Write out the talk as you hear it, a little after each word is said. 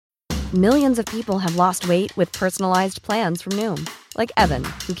Millions of people have lost weight with personalized plans from Noom. Like Evan,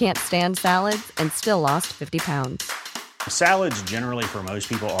 who can't stand salads and still lost 50 pounds. Salads generally for most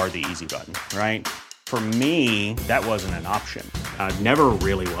people are the easy button, right? For me, that wasn't an option. I never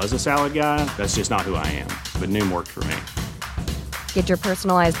really was a salad guy. That's just not who I am. But Noom worked for me. Get your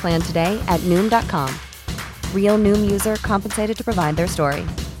personalized plan today at Noom.com. Real Noom user compensated to provide their story.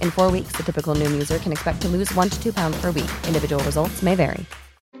 In 4 weeks, the typical Noom user can expect to lose 1 to 2 pounds per week. Individual results may vary.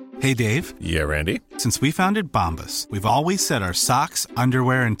 Hey, Dave. Yeah, Randy. Since we founded Bombas, we've always said our socks,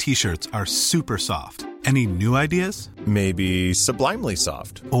 underwear, and T-shirts are super soft. Any new ideas? Maybe sublimely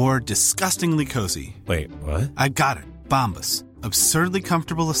soft. Or disgustingly cozy. Wait, what? I got it. Bombas. Absurdly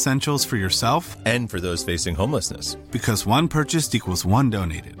comfortable essentials for yourself And for those facing homelessness. because one purchased equals one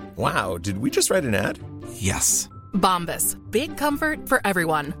donated. Wow, did we just write an ad? Yes. Bombas. Big comfort for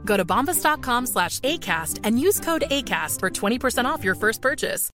everyone. Go to bombas.com/ACAST and use code ACAST for 20% off your first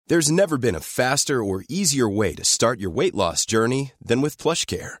purchase. There's never been a faster or easier way to start your weight loss journey than with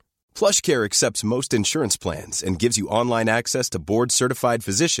PlushCare. PlushCare accepts most insurance plans and gives you online access to board-certified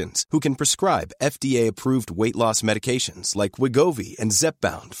physicians who can prescribe FDA-approved weight loss medications like Wegovy and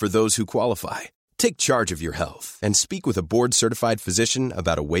Zepbound for those who qualify. Take charge of your health and speak with a board-certified physician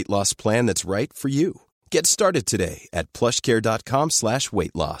about a weight loss plan that's right for you. Get started today at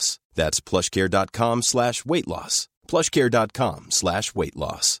plushcare.com/weight loss. That's plushcare.com/weight loss. plushcare.com/weight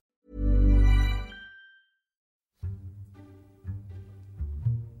loss.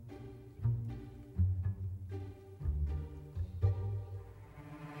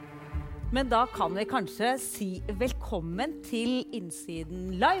 Men da kan vi kanskje si velkommen til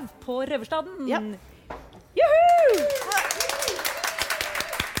Innsiden live på Røverstaden. Ja. Juhu!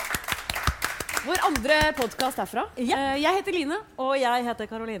 Vår andre podcast herfra. Ja. Jeg heter Line. Og jeg heter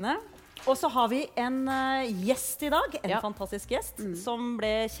Karoline. Og så har vi en gjest i dag, en Ja. fantastisk gjest, som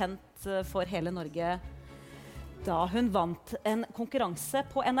ble kjent for hele Norge da hun vant en konkurranse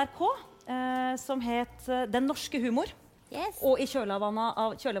på NRK som het Den norske humor. Yes. Og i kjølvannet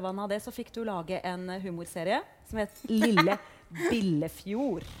av det så fikk du lage en humorserie som het Lille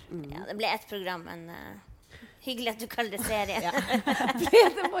Billefjord. Ja, det ble ett program, men hyggelig at du kaller det serie. Ble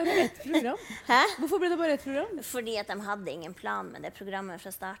det bare ett program? Hæ? Hvorfor ble det bare ett program? Fordi at de hadde ingen plan med det programmet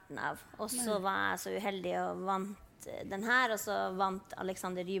fra starten av. Og så var jeg så uheldig og vant den her, og så vant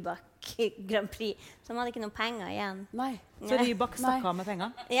Alexander Rybak Grand Prix. Så de hadde ikke noen penger igjen. Nei. Så Rybak stakk med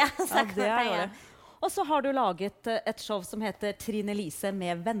penger. Ja, Ja, snakk det med er penger. dårlig. Og så har du laget et show som heter Trine Lise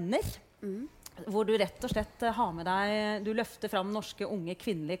med venner. Hvor du rett og slett har med deg, du løfter fram norske unge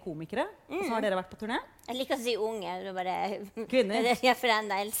kvinnelige komikere. Og så har dere vært på turné. Jeg liker å si unge, det er bare Kvinner. Det er for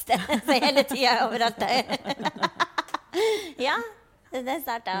den eldste. Så hele tiden overalt der. Ja, det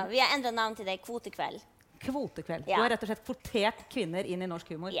startet. Vi har endret navn til det Kvotekveld. Kvotekveld. Ja. Du har rett og slett kvotert kvinner inn i norsk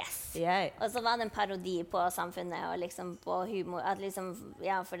humor. Yes. Yay. Og så var det en parodi på samfunnet og liksom på humor. At liksom,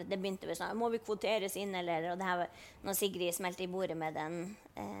 ja, for det begynte vel sånn, må vi kvoteres inn, eller? Og det her var når Sigrid smelte i bordet med den,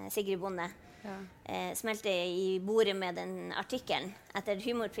 Sigrid Bonde, smelte i bordet med den artikkelen etter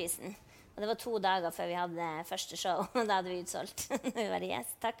humorprisen. Og det var 2 dager før vi hadde første show, og da hadde vi utsolgt. Vi var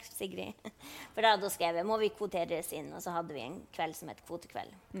yes, takk Sigrid. For da hadde hun skrevet, må vi kvoteres inn? Og så hadde vi en kveld som het Kvotekveld.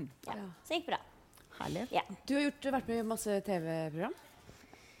 Ja. Så gikk bra. Herlig. Ja. Du har vært med i masse TV-program.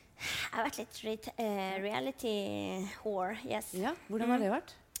 Jeg har vært litt reality whore, yes. Ja, hvordan har det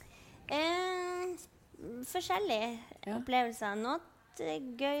vært? Forskjellige opplevelser. Noe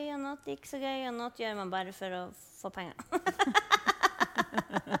gøy, og noe ikke så gøy, og noe gjør man bare for å få penger.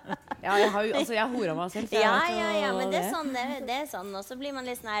 Ja, jeg har horet meg selv. Ja, men det er sånn. Og så blir man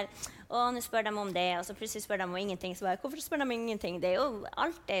litt sånn her, nå spør de om det, og så plutselig spør de om ingenting. Så bare, hvorfor spør de om ingenting?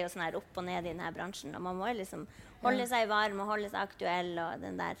 Alt er jo sånn her opp og ned i denne bransjen, og man må liksom holde seg varm og holde seg aktuell og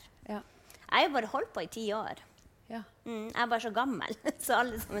den der. Ja. Jeg har jo bare holdt på i 10 år. Ja. Jeg er bare så gammel, så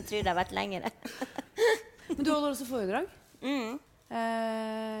alle som tror det har vært lengre. Men du holder også foredrag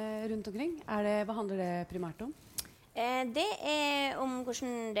rundt omkring. Hva handler det primært om? Det er om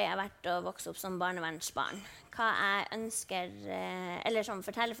hvordan det har vært å vokse opp som barnevernsbarn. Hva jeg ønsker, eller som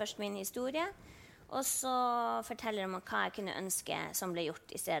forteller først min historie, og så forteller om hva jeg kunne ønske som ble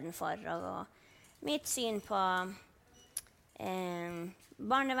gjort i stedet for. Og mitt syn på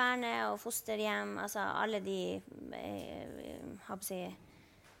barnevernet og fosterhjem, altså alle de,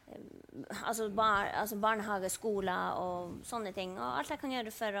 barnehage, skoler og sånne ting. Og alt jeg kan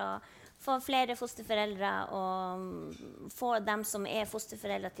gjøre for å få flere fosterforeldre og få dem som er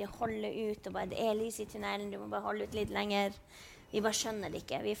fosterforeldre til å holde ut. Og bare, det er lys i tunnelen, du må bare holde ut litt lenger. Vi bare skjønner det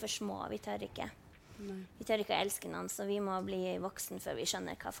ikke, vi er for små, vi tør ikke. Nei. Vi tør ikke å elske noen, så vi må bli voksen før vi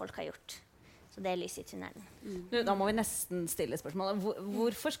skjønner hva folk har gjort. Så det lys i tunnelen. Da må vi nesten stille spørsmål.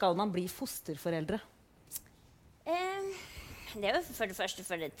 Hvorfor skal man bli fosterforeldre? Det jo for det første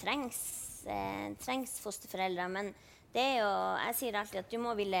for det trengs fosterforeldre, men det jo, jeg sier alltid at du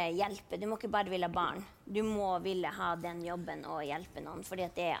må ville hjelpe, du må ikke bare ville barn. Du må ville ha den jobben og hjelpe noen, fordi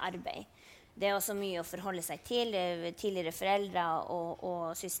at det arbeid. Det også mye å forholde seg til, tidligere foreldre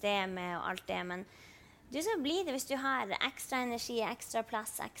og systemet og alt det, men du skal bli det hvis du har ekstra energi, ekstra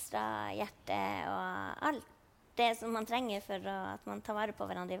plass, ekstra hjerte og alt det som man trenger for at man tar vare på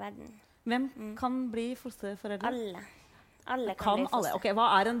hverandre i verden. Hvem kan bli fosterforeldre? Alle kan bli fosterforeldre. Okay,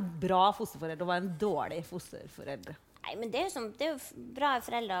 hva en bra fosterforeldre, og hva en dårlig fosterforeldre? Nei, men det jo bra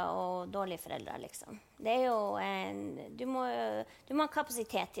foreldre og dårlige foreldre, liksom. Det jo du må ha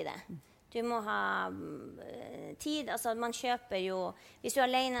kapasitet til det. Du må ha tid. Altså, man kjøper jo... Hvis du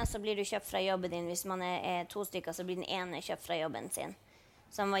alene, så blir du kjøpt fra jobben din. Hvis man er 2 stykker, så blir den ene kjøpt fra jobben sin.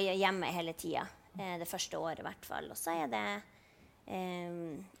 Så man var hjemme hele tiden. Det første året, i hvert fall. Og så det...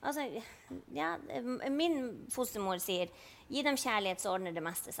 min fostermor sier, gi dem kjærlighet, så ordner det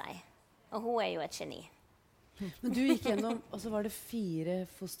meste seg. Og hun jo et geni. Men du gikk gjennom, og så var det 4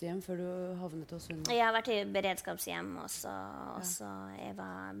 fosterhjem før du havnet hos hun? Jeg har vært i beredskapshjem, og så jeg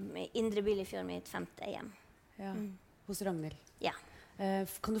var i Indre Billefjord mitt 5. hjem. Ja, hos Ragnhild. Ja.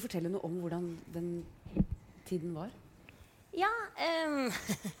 Kan du fortelle noe om hvordan den tiden var? Ja,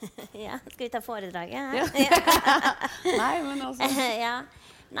 skal vi ta foredraget? Ja. Nei, men altså... ja.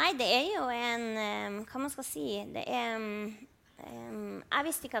 Nei, det jo hva man skal si, det jeg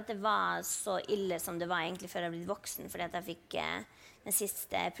visste ikke at det var så ille som det var egentlig før jeg ble voksen, fordi at jeg fikk den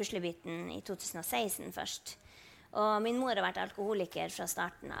siste puslebiten i 2016 først. Og min mor har vært alkoholiker fra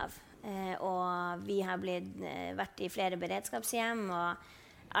starten av, og vi har vært i flere beredskapshjem,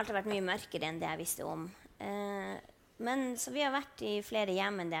 og alt har vært mye mørkere enn det jeg visste om. Men så vi har vært i flere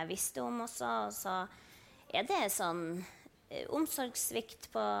hjem enn det jeg visste om også, og så det sånn omsorgssvikt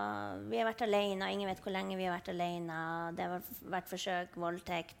på... Vi har vært alene, og ingen vet hvor lenge vi har vært alene. Det har vært forsøk,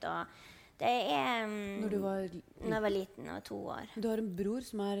 voldtekt, og det Når du var liten? Når jeg var liten, jeg var 2 år. Du har en bror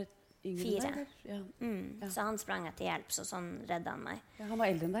som yngre 4. enn deg? Ja. Ja. Så han sprang etter hjelp, så sånn reddet han meg. Ja, han var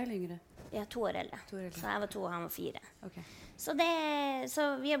eldre enn deg, eller yngre? Ja, 2 år eldre. Så jeg var 2, og han var 4. Okay. Så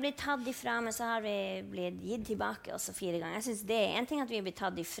vi har blitt tatt ifra, men så har vi blitt gitt tilbake også 4 ganger. Jeg synes det en ting at vi har blitt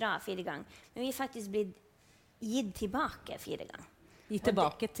tatt ifra 4 ganger, men vi har faktisk blitt gitt tilbake 4 ganger. Gitt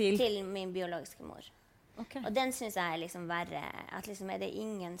tilbake til min biologiske mor. Okay. Og den synes jeg liksom verre. At liksom det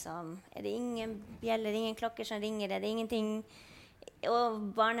ingen bjeller, ingen klokker som ringer, det ingenting.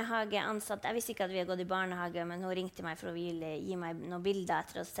 Og barnehageansatt, jeg visste ikke at vi hadde gått i barnehage, men hun ringte meg for å gi meg noen bilder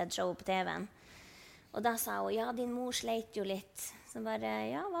etter å ha sett showet på TV-en. Og da sa hun, ja, din mor sleit jo litt. Så bare,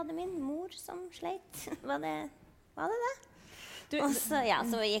 ja, var det min mor som sleit? Var det det? Og så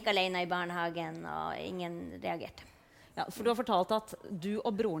gikk jeg alene i barnehagen, og ingen reagerte. Ja, for du har fortalt at du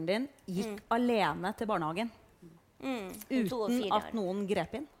og broren din gikk alene til barnehagen. Uten at noen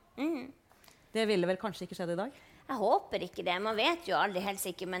grep inn. Det ville vel kanskje ikke skjedd i dag? Jeg håper ikke det. Man vet jo aldri helt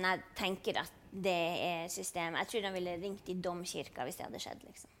sikkert, men jeg tenker at det systemet. Jeg tror de ville ringt i domkirka hvis det hadde skjedd,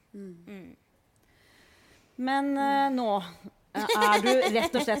 liksom. Men nå... du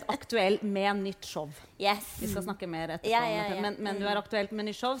rett og slett aktuell med nytt show? Yes. Vi skal snakke mer etterpå. Men du aktuelt med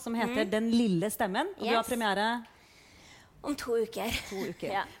nytt show som heter Den lille stemmen. Og du har premiere om 2 uker. 2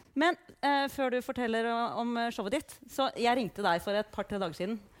 uker. Ja. Men før du forteller om showet ditt, så jeg ringte deg for et par-3 dager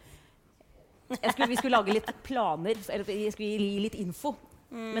siden. Vi skulle lage litt planer, eller jeg skulle gi litt info.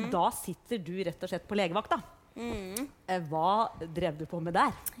 Men da sitter du rett og slett på legevakta. Hva drev du på med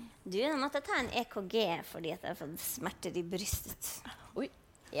der? Jeg måtte ta en EKG fordi at jeg har fått smerter i brystet. Oi.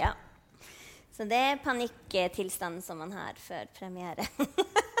 Ja. Så det panikktilstanden som man har før premiere.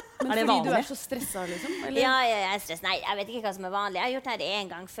 Men fordi vanlig? Du så stresset, liksom? Eller? Ja, jeg stresset. Nei, jeg vet ikke hva som vanlig. Jeg har gjort det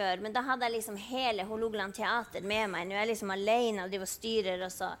 1 gang før, men da hadde jeg liksom hele Hålogaland teater med meg. Nå jeg liksom alene og driver og styrer,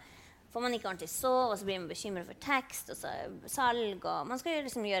 og så får man ikke ordentlig sove, og så blir man bekymret for tekst, og så salg, og man skal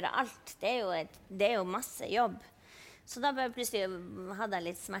liksom gjøre alt. Det jo masse jobb. Så da plutselig hadde jeg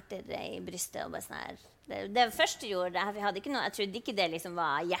litt smerter i brystet, og bare sånn her. Det første jeg gjorde, jeg trodde ikke det liksom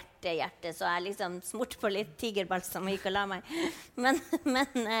var hjerte, så jeg liksom smurte på litt tigerbalsam og gikk og la meg. Men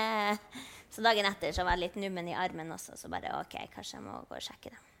så dagen etter så var jeg litt nummen i armen også, så bare, ok, kanskje jeg må gå og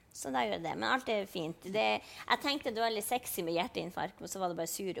sjekke det. Så da gjør jeg det, men alt fint. Jeg tenkte det var litt sexy med hjerteinfarkt, men så var det bare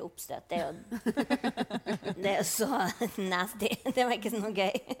sure oppstøt. Det så nasty. Det var ikke noe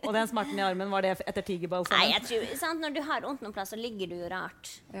gøy. Og den smerten i armen, var det etter tigerbalsam? Nei, jeg tror, sant, når du har vondt noen plass, så ligger du jo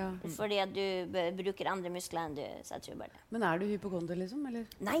rart. Ja. Fordi at du bruker andre muskler enn du, så jeg tror bare det. Men du hypokonder, liksom, eller?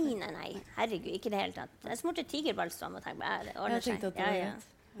 Nei. Herregud, ikke det hele tatt. Jeg smurte tigerbalsam og tenkte, det ordner seg. Jeg tenkte at det var greit.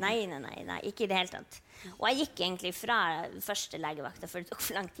 Nei, ikke I det hele tatt. Og jeg gikk egentlig fra første legevakta, for det tok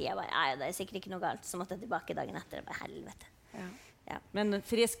for lang tid. Jeg bare, det sikkert ikke noe galt. Så måtte jeg tilbake dagen etter. Jeg bare, helvete. Ja. Men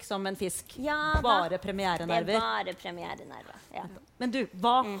frisk som en fisk. Ja, bare premierenerver. Det bare premierenerver, ja. Men du,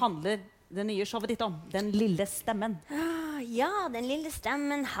 hva handler det nye showet ditt om? Den lille stemmen. Ja, den lille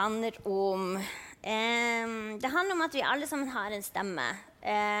stemmen handler om... det handler om at vi alle sammen har en stemme.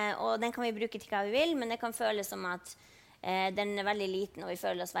 Og den kan vi bruke til hva vi vil, men det kan føles som at den veldig liten, og vi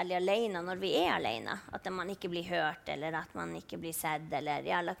føler oss veldig alene når vi alene. At man ikke blir hørt, eller at man ikke blir sett, eller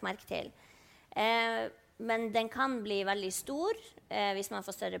lagt merke til. Men den kan bli veldig stor hvis man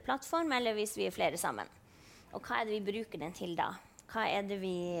får større plattform, eller hvis vi flere sammen. Og hva det vi bruker den til da? Hva det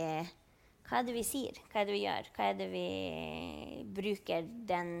vi sier? Hva det vi gjør? Hva det vi bruker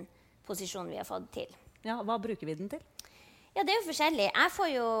den posisjonen vi har fått til? Ja, hva bruker vi den til? Ja, det jo forskjellig.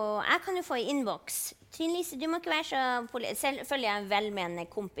 Jeg kan jo få I innboks. Trine-Lise, du må ikke være så Selvfølgelig jeg en velmenende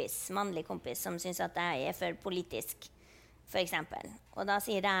kompis, mannlig kompis, som synes at jeg for politisk, for eksempel. Og da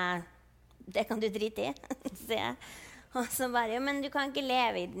sier jeg, det kan du drite I, sier jeg. Og så bare, ja, men du kan ikke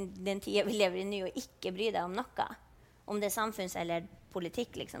leve I den tiden vi lever I nå, og ikke bry deg om noe. Om det samfunns- eller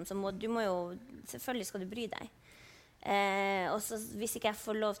politikk, liksom. Så du må jo, selvfølgelig skal du bry deg. Og så hvis ikke jeg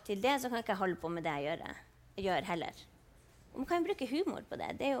får lov til det, så kan jeg ikke holde på med det jeg gjør heller. Og man kan jo bruke humor på det.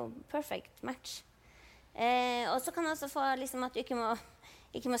 Det jo perfect match. Og så kan du også få liksom, at du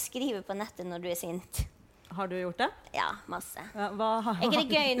ikke må skrive på nettet når du sint. Har du gjort det? Ja, masse. Ikke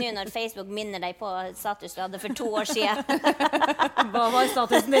det gøy nå når Facebook minner deg på status du hadde for 2 år siden? Hva var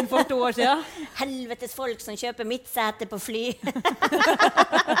statusen din for 2 år siden? Helvetes folk som kjøper midtsete på fly.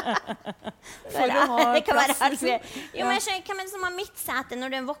 Det kan være helt mye. Jo, men jeg skjønner, hvem det som har midtsete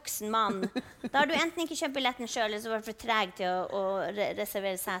når du en voksen mann? Da har du enten ikke kjøpt billetten selv, eller så var du for treg til å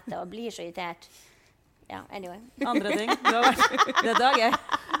reservere sete og blir så irritert. Ja, anyway. Andre ting du har vært... Det gøy.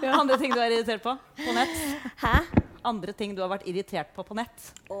 Andre ting du irritert på nett? Hæ? Andre ting du har vært irritert på nett?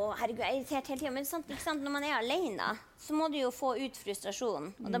 Herregud, jeg irritert hele tiden. Men sant, ikke sant? Når man alene, så må du jo få ut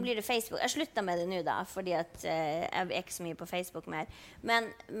frustrasjon. Og da blir det Facebook. Jeg sluttet med det nå da, fordi at jeg ikke så mye på Facebook mer.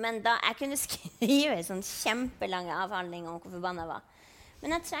 Men da, jeg kunne skrive en sånn kjempelange avhandling om hvor forbannet jeg var.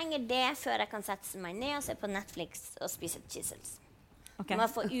 Men jeg trenger det før jeg kan sette meg ned og se på Netflix og spise chisels. Okay. Man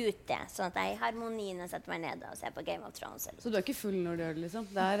får ut det, sånn at jeg I harmonien setter meg ned og ser på Game of Thrones. Så du ikke full når du gjør det, liksom?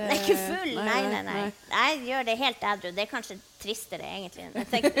 Jeg ikke full, nei. Jeg gjør det helt edru. Det kanskje tristere, egentlig. Når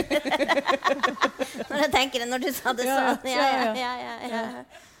jeg tenker det, når du sa det sånn. Ja.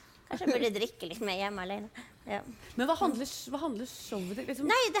 Kanskje jeg burde drikke litt mer hjemme alene. Ja. Men hva handler showet til? Liksom?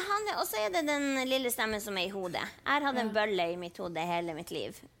 Nei, det handler, og så det den lille stemmen som I hodet. Jeg hadde en bølle I mitt hode hele mitt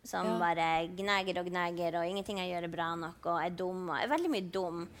liv, som bare gnager, og ingenting jeg gjør bra nok, og dum, og veldig mye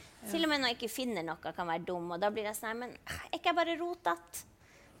dum. Til og med når jeg ikke finner noe, kan være dum, og da blir jeg sånn, men ikke jeg bare rotet?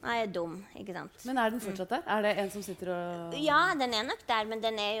 Nei, jeg dum, ikke sant? Men den fortsatt der? Det en som sitter og... Ja, den nok der, men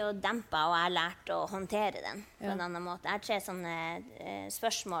den jo dempet, og jeg har lært å håndtere den på en annen måte. Jeg har 3 sånne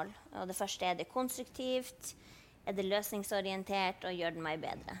spørsmål, og det første det konstruktivt, det løsningsorientert, og gjør den meg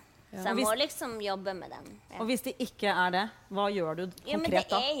bedre. Ja. Så jeg må liksom jobbe med den. Ja. Og hvis det ikke det, hva gjør du konkret da? Ja, men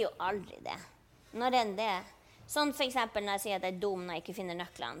det jo aldri det. Når det sånn for eksempel når jeg sier at jeg dum når jeg ikke finner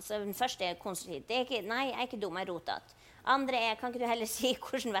nøklene, så den første konstruktivt. Det ikke, nei, jeg ikke dum, jeg rotet. Andre kan ikke du heller si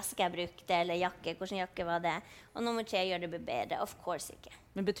hvordan væske jeg brukte, eller jakke, hvordan jakke var det? Og nummer 3 gjør det bedre. Of course ikke.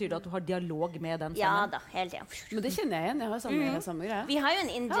 Men betyr det at du har dialog med den sammen? Ja da, hele tiden. Men det kjenner jeg igjen. Jeg har samme greie. Vi har jo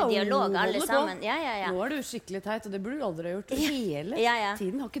en indre dialog, alle sammen. Ja. Nå du skikkelig teit, og det burde du aldri ha gjort hele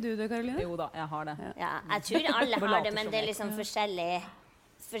tiden. Har ikke du det, Karoline? Jo da, jeg har det. Ja, jeg tror alle har det, men det liksom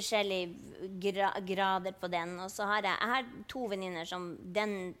forskjellige grader på den. Og så har jeg har 2 venninner som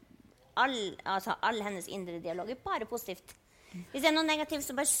all hennes indre dialog bare positivt. Hvis det noe negativt,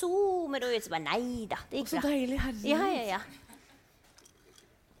 så bare zoomer hun ut, så bare, nei da, det gikk bra. Så deilig, herregud. Ja.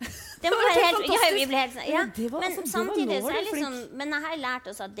 Det må være helt, vi ble helt sånn, ja. Men samtidig så liksom, men jeg har lært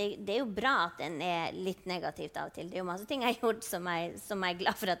også at det jo bra at den litt negativt av og til. Det jo masse ting jeg har gjort som jeg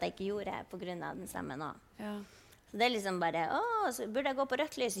glad for at jeg ikke gjorde på grunn av den stemmen også. Ja. Så det liksom bare, så burde jeg gå på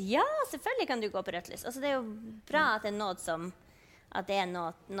rødt lys? Ja, selvfølgelig kan du gå på rødt lys. Altså det jo bra at det noe som at det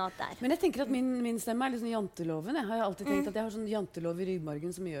noe der. Men jeg tenker at min stemme liksom janteloven. Jeg har alltid tenkt at jeg har sånn jantelov I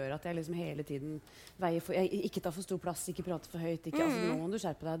ryggmargen som gjør at jeg liksom hele tiden jeg ikke tar for stor plass, ikke prater for høyt, ikke, altså nå må du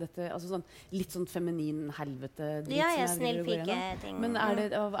skjerpe deg. Dette, altså sånn, litt sånn feminin helvete. Ja, snill pike-ting. Men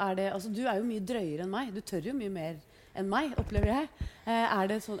det, altså, du jo mye drøyere enn meg. Du tør jo mye mer enn meg, opplever jeg.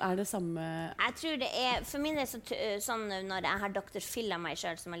 Det samme... Jeg tror det for min del sånn når jeg har Dr. Phil av meg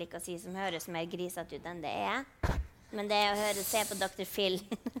selv, som jeg liker å si, som høres mer grisete ut enn det Men det å se på Dr. Phil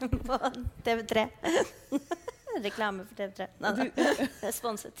på TV3 Reklame for TV3.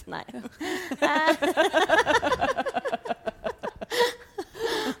 Sponset. Nei.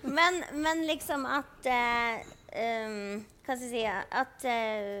 men liksom at hva skal jeg si at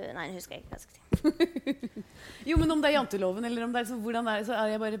nei, jeg husker ikke hva jeg skal si. Jo, men om det janteloven eller om det så, hvordan det så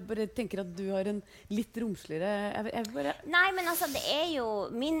jeg bare tenker at du har en litt romsligere Nei, men altså det jo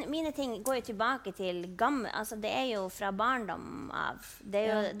mine ting går jo tilbake til gammel, altså det jo fra barndom av. Det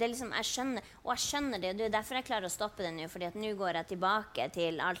jo det liksom jeg skjønner det, og det derfor jeg klarer å stoppe det nå, fordi at nå går jeg tilbake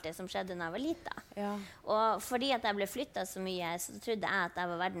til alt det som skjedde da jeg var liten. Ja. Og fordi at jeg ble flyttet så mye, så trodde jeg at jeg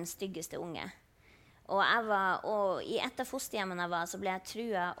var verdens styggeste unge. Og i et av fosterhjemmene jeg var, så ble jeg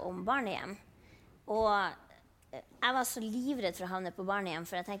truet om barnehjem. Og jeg var så livredd for å havne på barnehjem,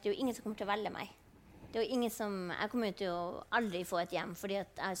 for jeg tenkte jo ingen som kommer til å velge meg. Det jo ingen som, jeg kommer jo til å aldri få et hjem, fordi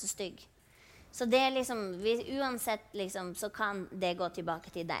at jeg så stygg. Så det liksom, uansett liksom, så kan det gå tilbake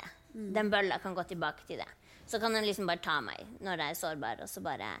til det. Den bølla kan gå tilbake til det. Så kan den liksom bare ta meg når jeg sårbar, og så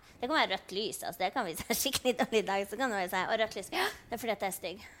bare, det kan være rødt lys, altså det kan vi si skikkelig dårlig dag, så kan det være sånn, rødt lys, ja, det fordi at jeg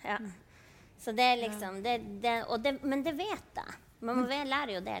stygg, ja. Så det liksom, men det vet jeg. Man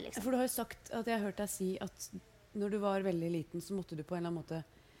lærer jo det, liksom. For du har jo sagt at jeg har hørt deg si at når du var veldig liten, så måtte du på en eller annen måte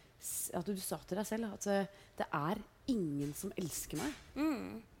at du sa til deg selv at det ingen som elsker meg.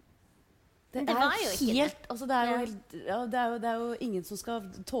 Det var jo ikke helt, det. Altså, det jo ingen som skal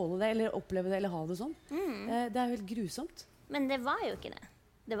tåle det, eller oppleve det, eller ha det sånn. Det jo helt grusomt. Men det var jo ikke det.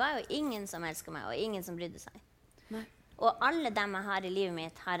 Det var jo ingen som elsket meg, og ingen som brydde seg. Nei. Og alle dem jeg har i livet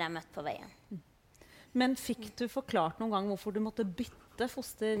mitt, har jeg møtt på veien. Men fikk du forklart noen gang hvorfor du måtte bytte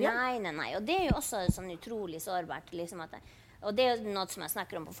fosterhjem? Nei. Og det jo også sånn utrolig sårbart. Liksom at og det jo noe som jeg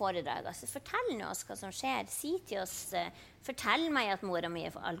snakker om på foredrag. Altså, fortell oss hva som skjer. Si til oss, fortell meg at mora mi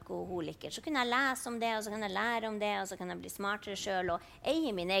alkoholiker. Så kunne jeg lese om det, og så kan jeg lære om det, og så kan jeg bli smartere selv, og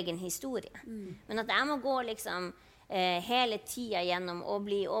eie min egen historie. Men at jeg må gå liksom hele tiden gjennom og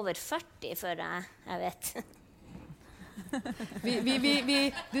bli over 40 før jeg vet.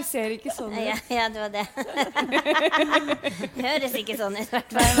 Du ser ikke sånn ut. Ja, det var det. Høres ikke sånn ut, i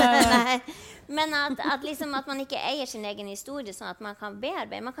hvert fall. Men at man ikke eier sin egen historie, sånn at man kan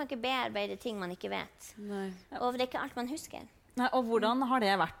bearbeide. Man kan ikke bearbeide ting man ikke vet. Nei. Og det ikke alt man husker. Nei, og hvordan har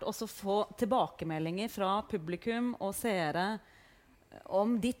det vært å få tilbakemeldinger fra publikum og seere om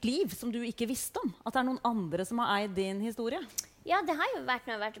ditt liv som du ikke visste om? At det noen andre som har eid din historie? Ja, det har jo vært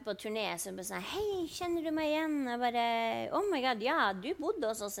når jeg har vært på turné, så bare sånn, hei, kjenner du meg igjen? Jeg bare, oh my god, ja, du bodde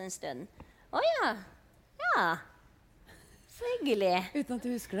hos oss en stund. Ja, så hyggelig. Uten at du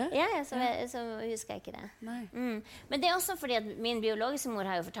husker det? Ja, så husker jeg ikke det. Nei. Men det også fordi at min biologiske mor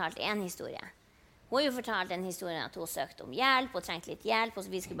har jo fortalt en historie. Hun har jo fortalt en historie at hun søkte om hjelp, og trengte litt hjelp, og så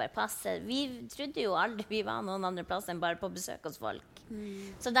vi skulle bare passe. Vi trodde jo aldri vi var noen andre plass enn bare på besøk hos folk.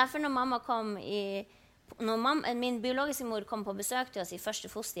 Så derfor når mamma kom min biologiske mor kom på besøk til oss i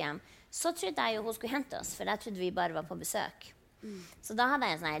første fosterhjem, så trodde jeg jo hun skulle hente oss, for jeg trodde vi bare var på besøk. Så da hadde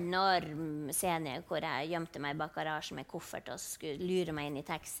jeg en sånn enorm scene hvor jeg gjemte meg bak garasjen med koffert og skulle lure meg inn i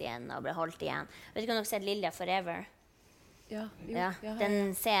taxien og ble holdt igjen. Vet du om dere har sett Lilja Forever? Ja,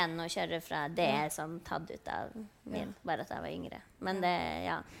 den scenen hun kjører fra, det som tatt ut av min, bare at jeg var yngre. Men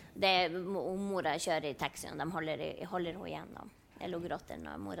mora kjører i taxien, og de holder hun igjen da. Jeg lå gråter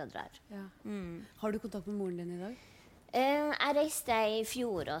når mora drar. Ja. Har du kontakt med moren din i dag? Jeg reiste i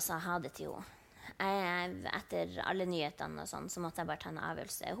fjor og sa ha det til henne. Etter alle nyhetene og sånn, så måtte jeg bare ta en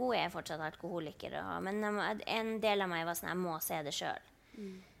avgjørelse. Hun fortsatt alkoholiker, men en del av meg var sånn, jeg må se det selv.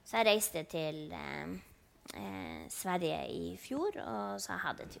 Så jeg reiste til Sverige i fjor og sa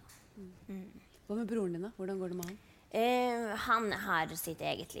ha det til henne. Hva med broren din da? Hvordan går det med han? Han har sitt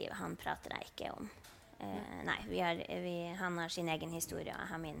eget liv. Han prater jeg ikke om. Nei, han har sin egen historie, og jeg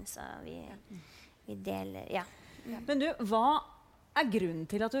har min, så vi deler, ja. Men du, hva grunnen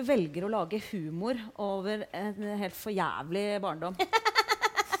til at du velger å lage humor over en helt for jævlig barndom?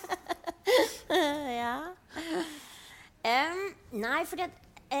 Ja. Nei, fordi at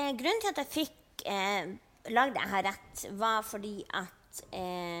grunnen til at jeg fikk lagd Jeg har rett, var fordi at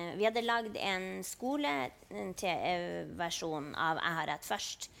vi hadde lagd en skoleversjon av Jeg har rett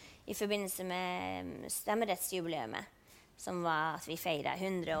først, i forbindelse med stemmerettsjubileet, som var at vi feiret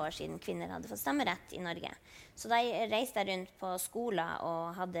 100 år siden kvinner hadde fått stemmerett i Norge. Så da reiste jeg rundt på skoler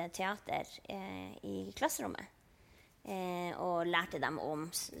og hadde teater i klasserommet, og lærte dem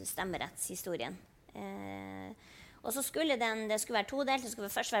om stemmerettshistorien. Og så skulle det skulle være todelt. Det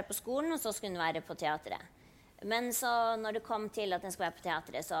skulle først være på skolen, og så skulle den være på teateret. Men så når det kom til at den skulle være på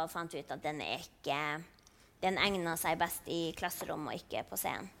teateret, så fant vi ut at den egnet seg best i klasserommet og ikke på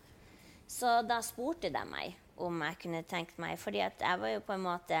scenen. Så da spurte de meg om jeg kunne tenkt meg, fordi at jeg var jo på en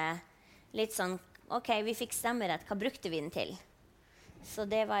måte litt sånn ok, vi fikk stemmerett, hva brukte vi den til? Så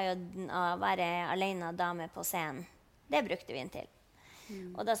det var jo å være alene dame på scenen. Det brukte vi den til.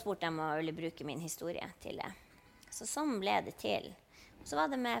 Og da spurte jeg om jeg ville bruke min historie til det. Så sånn ble det til. Så var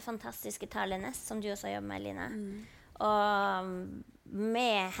det med fantastiske Tale Næss, som du også jobber med, Line. Og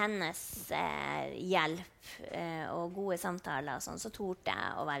med hennes hjelp og gode samtaler og sånn, så torde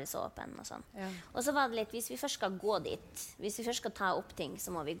jeg å være så åpen og sånn. Ja. Og så var det litt, hvis vi først skal gå dit, hvis vi først skal ta opp ting, så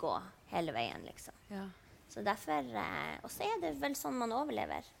må vi gå hele veien, liksom. Ja. Så derfor, og så det vel sånn man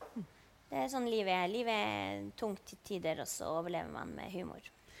overlever. Det sånn livet er tungt til tider, og så overlever man med humor.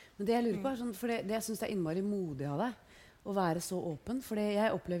 Men det jeg lurer på sånn, for det jeg synes det innmari modig av deg, å være så åpen, for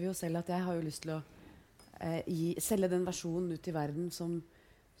jeg opplever jo selv at jeg har jo lyst til å selge den versjonen ut i verden som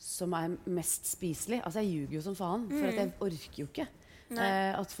mest spiselig. Altså jeg ljuger jo som faen, for at jeg orker jo ikke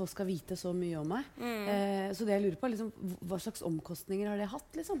at folk skal vite så mye om meg. Så det jeg lurer på, liksom, hva slags omkostninger har det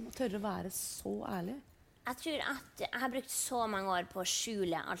hatt, liksom? Å tørre å være så ærlig? Jeg tror at jeg har brukt så mange år på å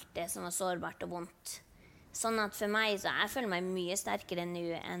skjule alt det som var sårbart og vondt. Sånn at for meg, så jeg føler meg mye sterkere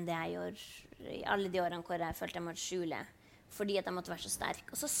nå enn det jeg gjorde i alle de årene hvor jeg følte jeg måtte skjule. Fordi at jeg måtte være så sterk.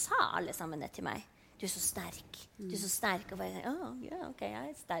 Og så sa alle sammen det til meg. Du så sterk. Du så sterk. Og jeg sa, ja, ok,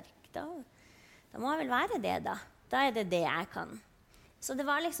 jeg sterk. Da må jeg vel være det, da. Da det jeg kan. Så det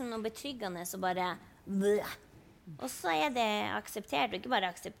var liksom noe betryggende så bare... Og så det akseptert, og ikke bare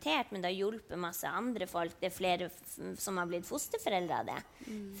akseptert, men det har hjulpet masse andre folk. Det flere som har blitt fosterforeldre av det.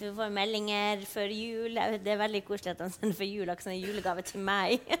 For vi får meldinger før jul. Det veldig koselig at de sender for jul, også en julegave til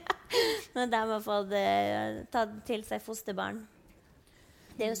meg. Når de har fått tatt til seg fosterbarn.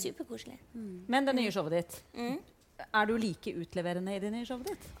 Det jo superkoselig. Men det nye showet ditt, du like utleverende i det nye showet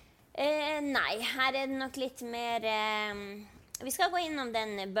ditt? Nei, her det nok litt mer... Vi skal gå innom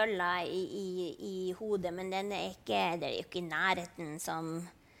den bølla i hodet, men det er jo ikke i nærheten som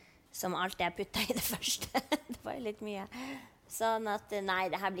alt jeg puttet i det første. Det var jo litt mye. Sånn at, nei,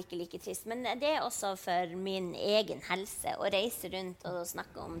 det her blir ikke like trist. Men det også for min egen helse, å reise rundt og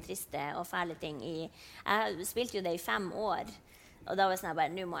snakke om triste og fæle ting. Jeg spilte jo det i 5 år, og da var det sånn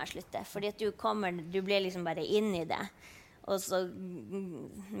bare, nå må jeg slutte. Fordi at du blir liksom bare inn i det. Og så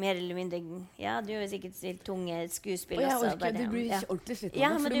mer eller mindre du har sikkert stilt tunge skuespill og jeg orker, du blir ikke ordentlig sliten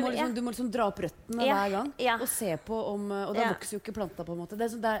av det, for du må liksom dra opp røttene hver gang og se på om, og da vokser jo ikke planta på en måte. Det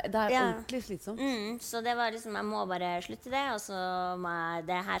er ordentlig slitsomt. Så det var liksom, jeg må bare slutte det, og så må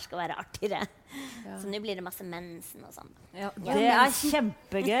det her skal være artigere. Så nå blir det masse mensen og sånn. Det er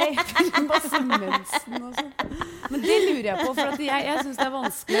kjempegøy. Masse mensen og sånn. Men det lurer jeg på, for at jeg synes det er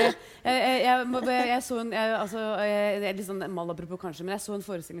vanskelig. Jeg så litt sånn malapropos kanskje, men jeg så en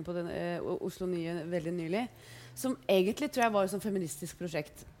forestilling på Oslo Nye veldig nylig, som egentlig tror jeg var et sånn feministisk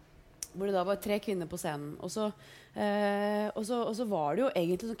prosjekt, hvor det da var 3 kvinner på scenen, og så var det jo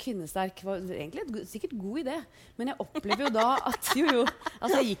egentlig sånn kvinnesterk, var egentlig sikkert god idé, men jeg opplever jo da at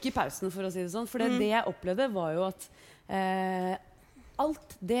altså jeg gikk i pausen for å si det sånn, for det jeg opplevde var jo at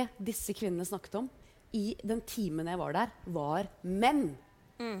alt det disse kvinnene snakket om i den timen jeg var der, var menn.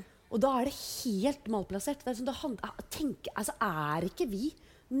 Og da det helt malplassert. Det sånn, ikke vi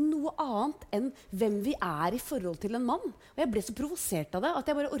noe annet enn hvem vi i forhold til en mann? Og jeg ble så provosert av det at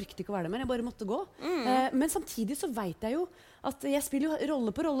jeg bare orket ikke å være der mer. Jeg bare måtte gå. Men samtidig så vet jeg jo at jeg spiller jo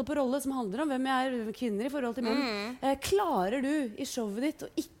rolle på rolle på rolle som handler om hvem jeg kvinner i forhold til menn. Klarer du i showet ditt å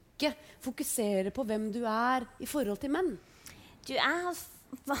ikke fokusere på hvem du i forhold til menn? Du, jeg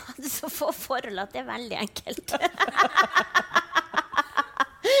hadde så få forhold at det veldig enkelt.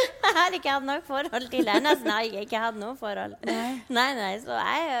 Jeg har ikke hatt noe forhold til det. Nesten har jeg ikke hatt noe forhold. Nei,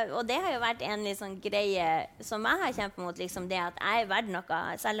 og det har jo vært en liksom greie som jeg har kjempet mot, liksom det at jeg verdt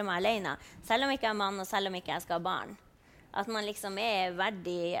noe, selv om jeg alene. Selv om ikke jeg mann, og selv om ikke jeg skal ha barn. At man liksom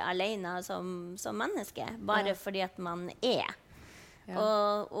verdig alene som menneske, bare fordi at man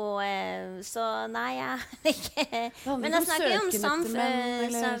så nei, jeg ikke. Men jeg snakker jo om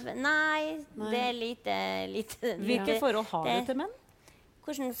samfunn. Nei, det lite. Hvilke forhold har du til menn?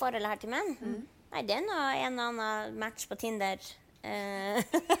 Hvordan forhold jeg har til menn? Nei, det noe en eller annen match på Tinder. Kan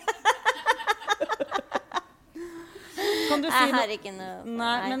du si jeg har ikke noe...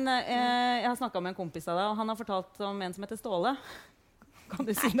 Nei, men jeg har snakket med en kompis av deg, og han har fortalt om en som heter Ståle. Kan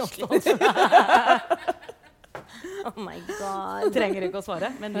du si noe om Ståle? Oh my god. Du trenger ikke å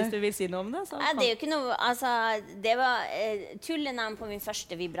svare, men hvis du vil si noe om det, så kan... Det jo ikke noe, altså, det var tullenavn på min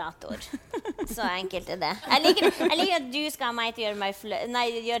første vibrator. Så enkelt det. Jeg liker at du skal ha meg til å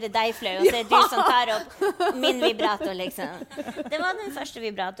gjøre deg flau, og så det du som tar opp min vibrator, liksom. Det var den første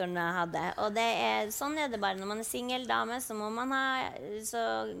vibratoren jeg hadde, og sånn det bare. Når man single dame, så må man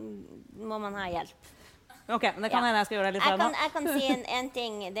ha hjelp. Ok, men det kan hende jeg skal gjøre det litt jeg kan si en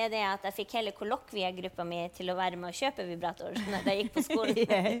ting. Det er det at jeg fikk hele kollokviegruppa mi til å være med å kjøpe vibrator når jeg gikk på skolen.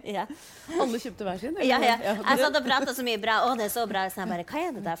 Ja. Alle kjøpte hver sin? Ja. Jeg satt og pratet så mye bra. Å, det er så bra. Så jeg bare, hva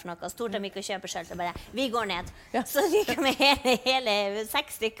er det der for noe? Stort de ikke å kjøpe selv. Så bare, vi går ned. Ja. Så gikk jeg med hele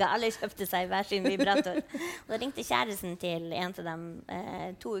 6 stykker. Alle kjøpte seg hver sin vibrator. Og da ringte kjæresten til en til dem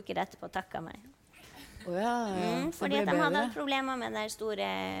 2 uker etterpå og takket meg. Fordi at de hadde problemer med den store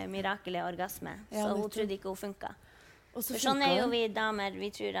mirakelige orgasme. Så hun trodde ikke hun funket. For sånn er jo vi damer.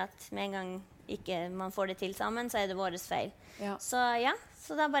 Vi tror at med en gang ikke man får det til sammen, så er det våres feil. Så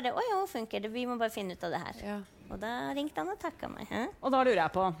da bare, hun funker. Vi må bare finne ut av det her. Og da ringte han og takket meg. Og da lurer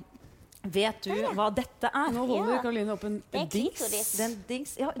jeg på, vet du hva dette er? Nå holder Karoline opp en dings. Den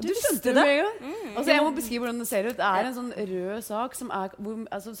dings. Ja, du skjønte det med en gang. Altså, jeg må beskrive hvordan det ser ut. Det er en sånn rød sak som er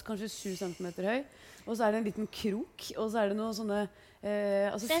kanskje 7 centimeter høy. Og så er det en liten krok, og så er det noen sånne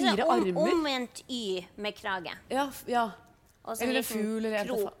 4 armer. Det er omvendt Y med krage. Ja. Og så en liten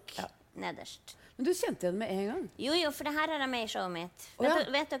krok nederst. Men du kjente igjen med en gang? Jo, for det her er med i showet mitt.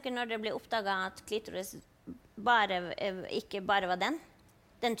 Vet dere når det ble oppdaget at klitoris ikke bare var den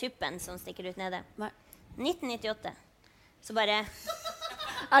tuppen som stikker ut nede? Nei. 1998. Så bare...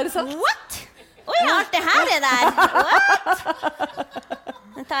 Er det sant? What? Alt det her er der! What?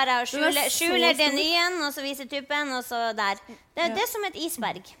 Den tar jeg og skjuler den igjen, og så viser tuppen, og så der. Det er som et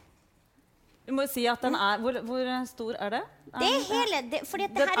isberg. Du må jo si at den er... Hvor stor er det? Det er hele... Fordi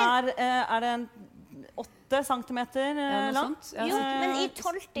at det her er det en 8 centimeter langt? Jo, men i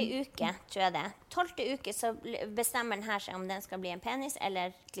 12. uke, tror jeg det. 12. uke så bestemmer den her seg om den skal bli en penis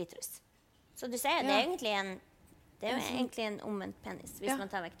eller klitoris. Så du ser, det er egentlig en omvendt penis, hvis man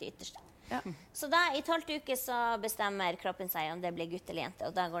tar vekk det ytterste. Så da i 12. uke så bestemmer kroppen seg om det blir gutt eller jente,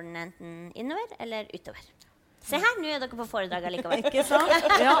 og da går den enten innover eller utover. Se her, nå er dere på foredrag likevel. Ikke sant?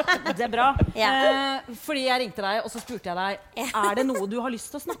 Ja, det er bra. Fordi jeg ringte deg, og så spurte jeg deg, er det noe du har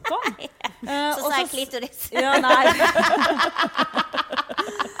lyst til å snakke om? Så sa jeg klitoris. Ja, nei.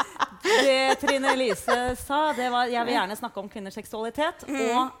 Det Trine Lise sa, det var, jeg vil gjerne snakke om kvinners seksualitet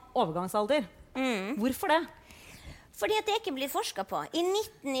og overgangsalder. Hvorfor det? Fordi at det ikke blir forsket på. I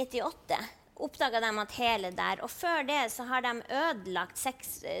 1998 oppdaget de at hele der, og før det så har de ødelagt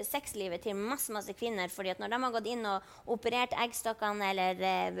sexlivet til masse kvinner, fordi at når de har gått inn og operert eggstokkene eller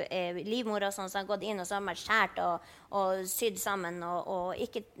livmor og sånn, så har de gått inn og så har de skjært og sydd sammen og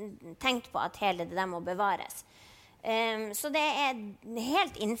ikke tenkt på at hele det der må bevares. Så det er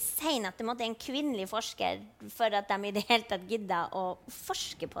helt insane at det måtte en kvinnelig forsker for at de i det hele tatt gidder å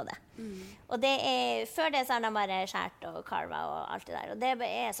forske på det. Og før det så har de bare skjært og karvet og alt det der. Og det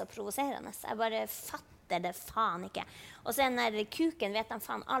er så provoserende. Jeg bare fatter det faen ikke. Og så den der kuken vet de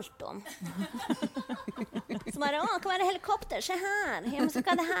faen alt om. Så bare, det kan være helikopter, se her. Jeg må se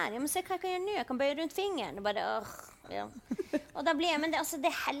hva det her. Jeg må se hva jeg kan gjøre nå. Jeg kan bøye rundt fingeren. Og bare, Og da blir men det er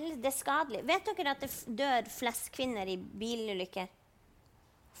skadelig. Vet dere at det dør flest kvinner i bilulykker?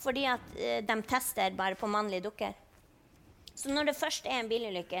 Fordi at de tester bare på mannlige dukker. Så når det først er en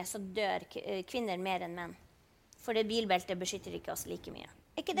bilulykke, så dør kvinner mer enn menn. For det bilbeltet beskytter ikke oss like mye.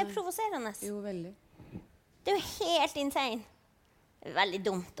 Er ikke det provoserende? Jo, veldig. Det er jo helt insane. Det er veldig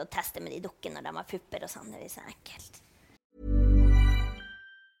dumt å teste med de dukkene når de har pupper og sånn. Det er så ekkelt.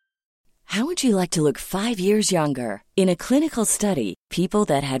 How would you like to look 5 years younger? In a clinical study, people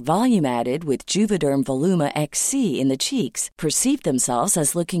that had volume added with Juvederm Voluma XC in the cheeks perceived themselves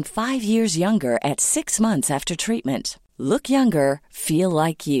as looking 5 years younger at 6 months after treatment. Look younger, feel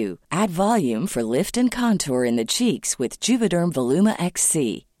like you. Add volume for lift and contour in the cheeks with Juvederm Voluma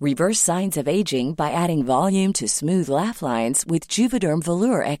XC. Reverse signs of aging by adding volume to smooth laugh lines with Juvederm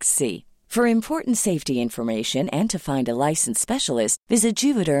Volure XC. For important safety information and to find a licensed specialist, visit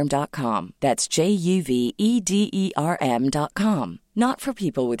Juvederm.com. That's JUVEDERM.com. Not for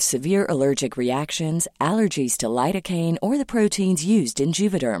people with severe allergic reactions, allergies to lidocaine, or the proteins used in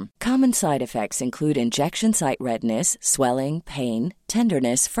Juvederm. Common side effects include injection site redness, swelling, pain,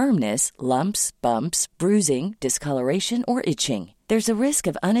 tenderness, firmness, lumps, bumps, bruising, discoloration, or itching. There's a risk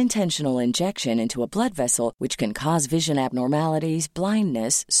of unintentional injection into a blood vessel, which can cause vision abnormalities,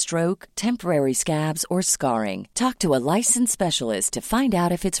 blindness, stroke, temporary scabs, or scarring. Talk to a licensed specialist to find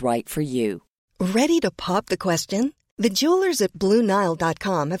out if it's right for you. Ready to pop the question? The jewelers at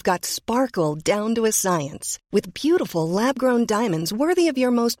BlueNile.com have got sparkle down to a science with beautiful lab-grown diamonds worthy of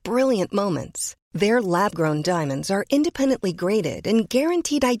your most brilliant moments. Their lab-grown diamonds are independently graded and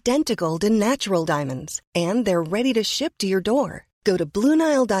guaranteed identical to natural diamonds, and they're ready to ship to your door. Go to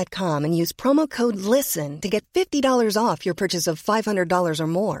BlueNile.com and use promo code LISTEN to get $50 off your purchase of $500 or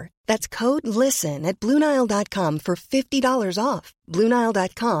more. That's code LISTEN at BlueNile.com for $50 off.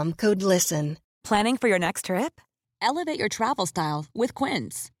 BlueNile.com, code LISTEN. Planning for your next trip? Elevate your travel style with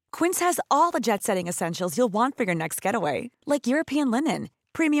Quince. Quince has all the jet-setting essentials you'll want for your next getaway, like European linen,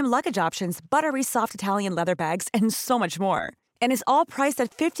 premium luggage options, buttery soft Italian leather bags, and so much more. And is all priced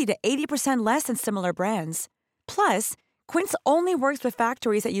at 50 to 80% less than similar brands. Plus, Quince only works with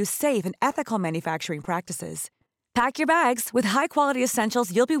factories that use safe and ethical manufacturing practices. Pack your bags with high-quality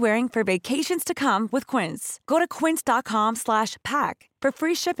essentials you'll be wearing for vacations to come with Quince. Go to quince.com/pack for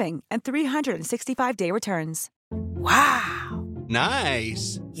free shipping and 365-day returns. Wow.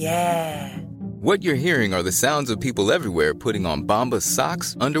 Nice. Yeah. What you're hearing are the sounds of people everywhere putting on Bombas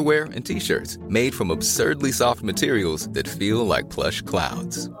socks, underwear, and T-shirts made from absurdly soft materials that feel like plush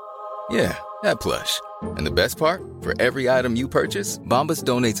clouds. Yeah, that plush. And the best part? For every item you purchase, Bombas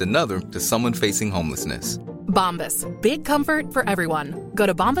donates another to someone facing homelessness. Bombas. Big comfort for everyone. Go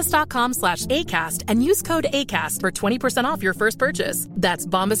to bombas.com/ACAST and use code ACAST for 20% off your first purchase. That's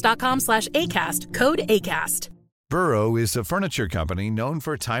bombas.com/ACAST. Code ACAST. Burrow is a furniture company known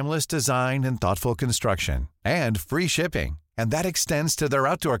for timeless design and thoughtful construction, and free shipping, and that extends to their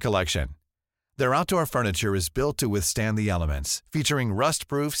outdoor collection. Their outdoor furniture is built to withstand the elements, featuring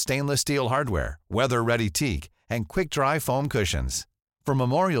rust-proof stainless steel hardware, weather-ready teak, and quick-dry foam cushions. For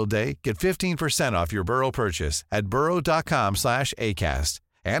Memorial Day, get 15% off your Burrow purchase at burrow.com/ACAST,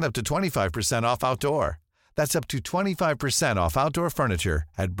 and up to 25% off outdoor. That's up to 25% off outdoor furniture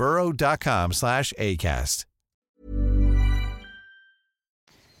at burrow.com/ACAST.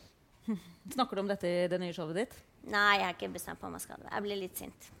 Snakker du om dette I det nye showet ditt? Nei, jeg har ikke bestemt på om jeg skal det. Jeg blir litt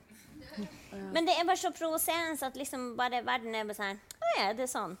sint. Men det bare så provoserende at liksom bare verden bare sånn, ja, det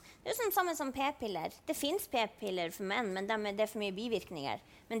sånn. Det sånn samme som p-piller. Det finnes p-piller for menn, men det for mye bivirkninger.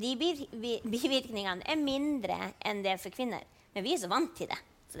 Men de bivirkningene mindre enn det for kvinner. Men vi så vant til det,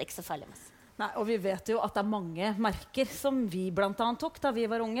 så det ikke så farlig. Nei, og vi vet jo at det mange merker som vi blant annet tok da vi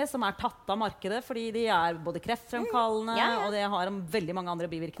var unge, som tatt av markedet, fordi de både kreftfremkallende, og det har veldig mange andre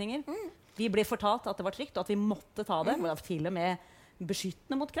bivirkninger. Vi ble fortalt at det var trygt, og at vi måtte ta det, og til og med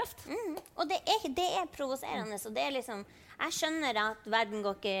beskyttende mot kreft. Og det provoserende, så det liksom, jeg skjønner at verden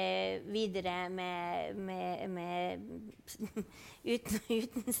går ikke videre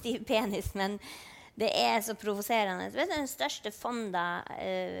uten stiv penis, men det så provoserende. Vet du, den største fonda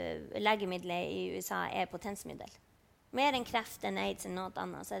legemiddelet I USA potensmiddel. Mer enn kreft enn AIDS enn noe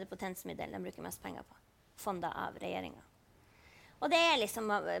annet, så det potensmiddel de bruker mest penger på. Fonda av regjeringen. Og det liksom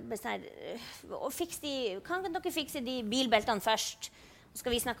kan dere fikse de bilbeltene først? Så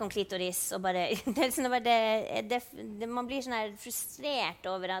skal vi snakke om klitoris og bare man blir sånn her frustrert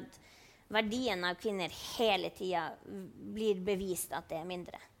over at verdien av kvinner hele tiden blir bevist at det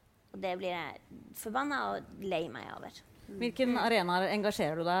mindre. Og det blir jeg forbannet og lei meg over. Hvilken arenaer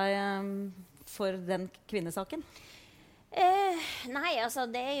engasjerer du deg for den kvinnesaken? Nei, altså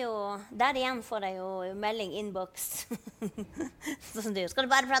det jo der igjen får jeg jo melding inbox sånn du, skal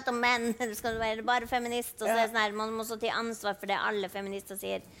du bare prate om menn skal du være bare feminist og så sånn her, man må så til ansvar for det alle feminister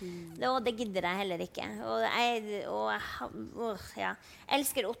sier det gidder jeg heller ikke og jeg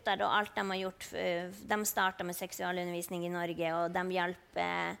elsker Ottar og alt de har gjort de startet med seksualundervisning I Norge og de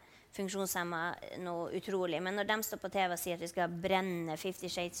hjelper funksjonshemma noe utrolig, men når de står på TV og sier at vi skal brenne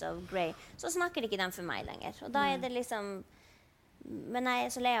 50 Shades of Grey, så snakker ikke de for meg lenger. Og da det liksom, men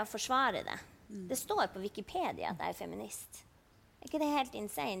jeg så lei av å forsvare det. Det står på Wikipedia at jeg feminist. Ikke det helt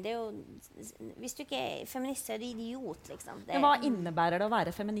insane? Det jo, hvis du ikke feminist, så du idiot, liksom. Men hva innebærer det å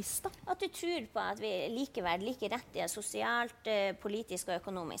være feminist, da? At du tror på at vi likeverd, like rettigheter, sosialt, politisk og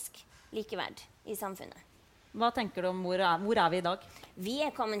økonomisk likeverd I samfunnet. Hva tenker du om hvor vi I dag? Vi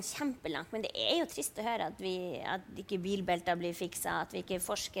kommet kjempelangt, men det jo trist å høre at ikke bilbelter blir fikset, at vi ikke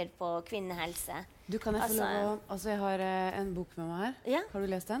forsker på kvinnehelse. Du kan jeg få lov å... Altså, jeg har en bok med meg her. Ja? Har du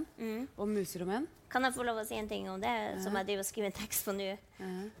lest den? Om muser og menn. Kan jeg få lov å si en ting om det, som jeg driver og skriver en tekst på nå?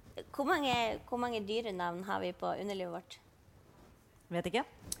 Hvor mange dyrenavn har vi på underlivet vårt? Vet ikke.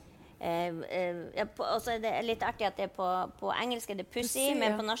 Og så det litt artig at det på engelsk det pussy,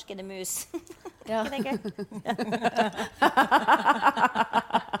 men på norsk det mus. Ja. Det gøy?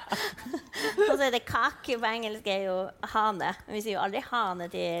 Og så det kake på engelsk jo hane. Vi sier jo aldri hane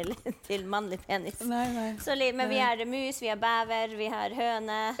til mannlig penis. Nei. Så, men vi har mus, vi har bæver, vi har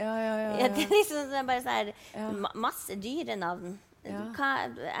høne. Ja. Det liksom bare sånn masse dyrenavn. Ja.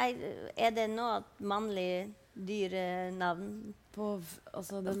 Det noe mannlig dyrenavn? På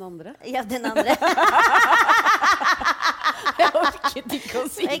altså den andre? Ja, den andre. Jeg orker ikke å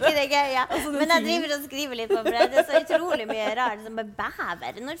si det. Ikke det gøy, ja. Altså, men jeg driver og skriver litt på det. Det så utrolig mye rart. Som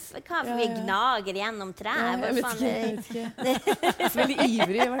bæver. Hva vi gnager gjennom trær? Jeg vet ikke. Veldig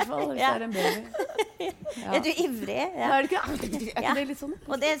ivrig I hvert fall, hvis det en baby. Ja. Er du ivrig? Ja. Er ikke det litt sånn?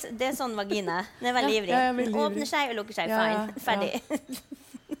 Og det sånn vagina. Den veldig ivrig. Den åpner seg og lukker seg. Fine. Ferdig.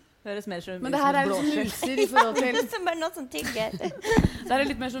 Høres mer som men det her litt muser I forhold til det bare noe som tygger. Det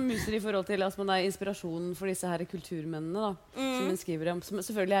litt mer som muser I forhold til at man inspirasjonen for disse her kulturmennene da, som hun skriver om. Som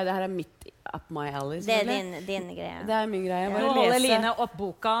selvfølgelig det her mitt up my alley. Det din greie. Det min greie. Nå holder Line opp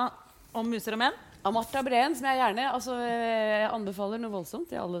boka om muser og menn. Av Martha Breen, som jeg gjerne anbefaler noe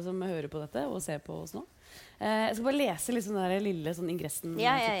voldsomt til alle som hører på dette og ser på oss nå. Jeg skal bare lese litt sånn der lille sånn ingressen.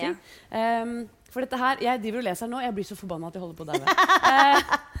 Ja. For dette her, jeg driver og leser nå, jeg blir så forbannet at jeg holder på å daue.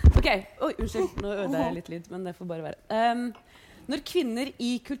 Ok, unnskyld, nå ødde jeg litt lyd, men det får bare være. Når kvinner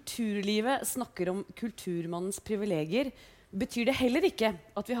I kulturlivet snakker om kulturmannens privilegier, betyr det heller ikke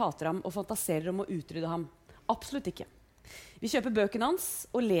at vi hater ham og fantaserer om å utrydde ham. Absolutt ikke. Vi kjøper bøkene hans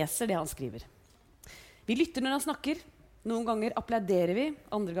og leser det han skriver. Vi lytter når han snakker. Noen ganger applauderer vi,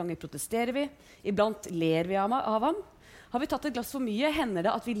 andre ganger protesterer vi. Iblant ler vi av ham. Har vi tatt et glass for mye, hender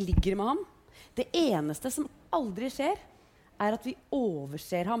det at vi ligger med ham. Det eneste som aldri skjer, at vi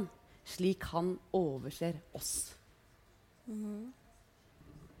overser ham, slik han overser oss.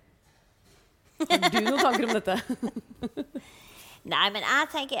 Har du noen tanker om dette? Nei, men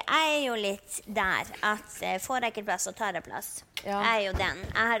jeg tenker, jeg jo litt der, at får jeg ikke plass, så tar jeg plass. Ja. Jeg jo den.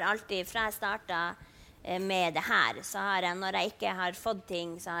 Jeg har alltid, fra jeg startet med det her, så har jeg, når jeg ikke har fått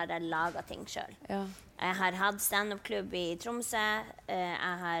ting, så har jeg laget ting selv. Ja. Jeg har hatt stand-up-klubb I Tromsø,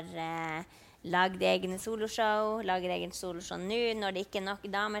 jeg har lagd egne soloshow, lager egen soloshow nå. Når det ikke nok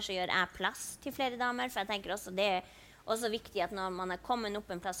damer, så gjør jeg plass til flere damer, for jeg tenker også det også viktig at når man kommet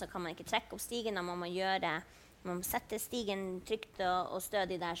opp en plass, så kan man ikke trekke opp stigen, da må man man må sette stigen trygt og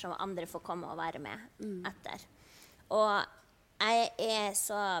stødig der, så andre får komme og være med etter. Og jeg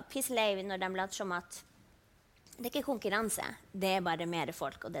så pisslei når de later som at det ikke konkurranse, det bare mer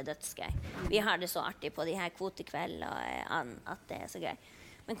folk, og det dødsgøy. Vi har det så artig på de her kvotekveld, og at det så gøy.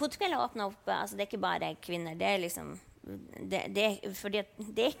 Men kvotekveld åpnet opp, altså det ikke bare kvinner, det liksom, fordi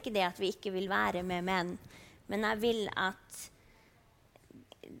det ikke det at vi ikke vil være med menn, men jeg vil at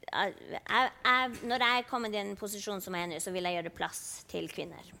når jeg kommer I en posisjon som jeg nå, så vil jeg gjøre plass til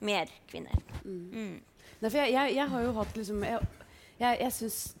kvinner. Mer kvinner. Nei, for jeg har jo hatt liksom, jeg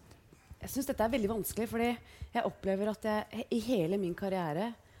synes dette veldig vanskelig, fordi jeg opplever at jeg I hele min karriere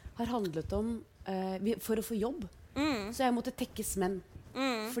har handlet om, for å få jobb, så jeg måtte tekkes menn.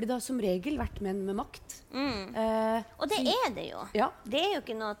 Fordi det har som regel vært menn med makt. Og det det jo. Ja. Det jo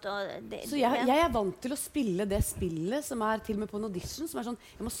ikke noe så jeg vant til å spille det spillet som til og med på en audition, som sånn,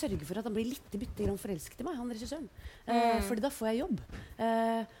 jeg må sørge for at han blir litt forelsket I meg, han regissøren. Fordi da får jeg jobb.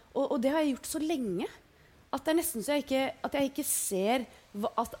 Og det har jeg gjort så lenge, at det nesten så at jeg ikke ser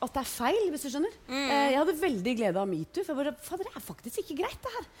at det feil, hvis du skjønner. Jeg hadde veldig glede av MeToo, for jeg bare, fader, det faktisk ikke greit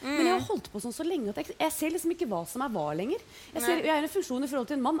det her. Men jeg har holdt på sånn så lenge, at jeg ser liksom ikke hva som hva lenger. Jeg en funksjon I forhold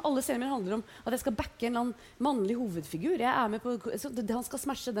til en mann. Alle serier mine handler om at jeg skal backe en eller annen mannlig hovedfigur. Jeg med på, han skal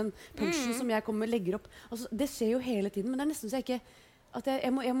smashe den punchen som jeg kommer og legger opp. Altså, det skjer jo hele tiden, men det nesten så jeg ikke, at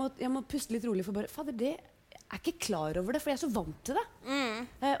jeg må puste litt rolig for bare, fader, det ikke klar over det, for jeg så vant til det.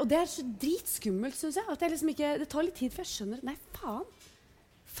 Og det så dritskummelt, synes jeg. At jeg liksom ikke, det tar litt tid, for jeg skjønner, nei,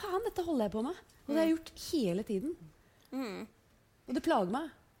 faen, dette holder jeg på med. Og det har jeg gjort hele tiden. Og det plager meg.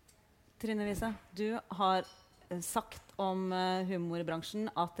 Trine Lise, du har sagt om humorbransjen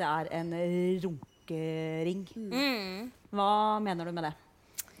at det en runkering. Hva mener du med det?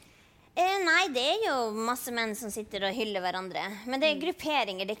 Nei, det jo masse menn som sitter og hyller hverandre. Men det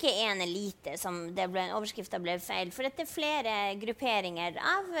grupperinger, det ikke en elite som overskriften ble feil. For det flere grupperinger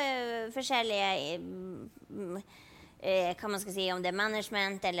av forskjellige, hva man skal si, om det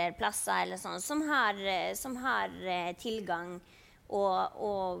management eller plasser eller sånn, som har tilgang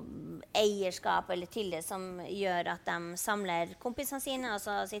og eierskap eller til det som gjør at de samler kompisene sine, og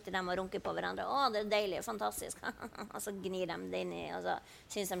så sitter de og runker på hverandre. Å, det deilig, fantastisk. Og så gnir de det inn I, og så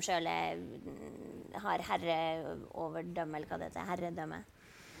synes de selv har herreoverdømme, eller hva det heter, herredømme.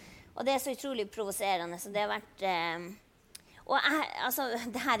 Og det så utrolig provoserende, så det har vært... Og altså,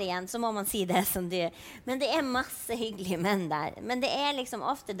 det her igjen, så må man si det som du... Men det masse hyggelige menn der. Men det liksom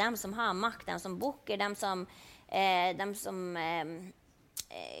ofte dem som har makt, dem som booker, dem som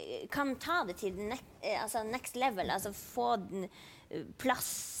kan ta det til next level, altså få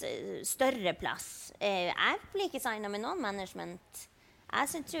plass, større plass. Jeg blir ikke signet med noen management.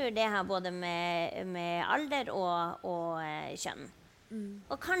 Jeg tror det har både med alder og kjønn.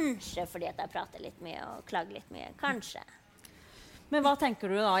 Og kanskje fordi at jeg prater litt mye og klager litt mye. Kanskje. Men hva tenker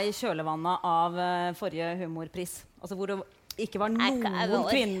du da I kjølevannet av forrige humorpris? Altså ikke var noen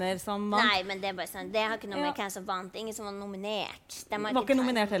kvinner som vant. Nei, men det er bare sånn, det har ikke noe med hvem som vant. Ingen som var nominert. Var ikke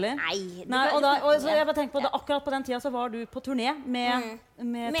nominert heller? Nei. Så jeg bare tenkte på det, akkurat på den tiden så var du på turné med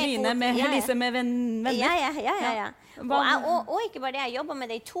Trine, med Elise, med venner. Ja. Og ikke bare det, jeg jobbet med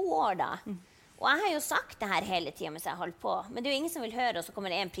det i 2 år da. Og jeg har jo sagt det her hele tiden mens jeg holdt på. Men det er jo ingen som vil høre, og så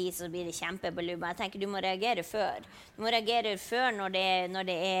kommer det en pris, og så blir det kjempebalubba. Jeg tenker, du må reagere før. Du må reagere før når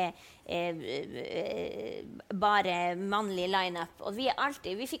det er bare mannlig line-up. Og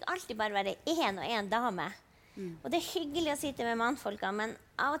vi fikk alltid bare være en og en dame. Og det er hyggelig å sitte med mannfolka, men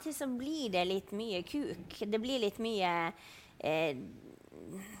av og til så blir det litt mye kuk. Det blir litt mye...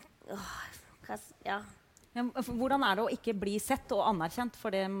 Hvordan er det å ikke bli sett og anerkjent for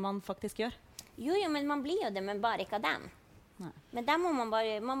det man faktisk gjør? Jo, men man blir jo det, men bare ikke av dem. Nei. Men dem må man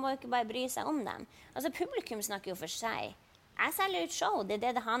må ikke bare bry seg om dem. Altså, publikum snakker jo for seg. Jeg selger ut show, det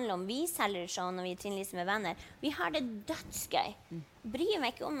er det handler om. Vi selger ut show når vi er Trine Lise med venner. Vi har det dødsgøy. Bryr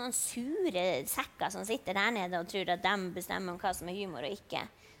meg ikke om noen sure sekker som sitter der nede og tror at de bestemmer om hva som er humor og ikke.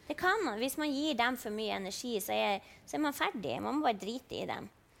 Det kan man. Hvis man gir dem for mye energi, så er man ferdig. Man må bare drite i dem.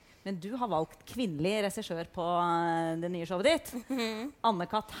 Men du har valgt kvinnelig regissør på det nye showet ditt.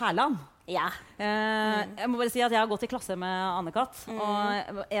 Anne-Kat. Herland. Ja. Jeg må bare si at jeg har gått i klasse med Anne-Kat.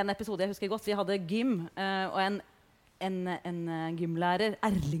 Og en episode jeg husker godt, vi hadde gym, og en gymlærer,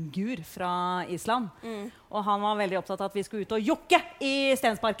 Erlingur fra Island. Og han var veldig opptatt av at vi skulle ut og jokke i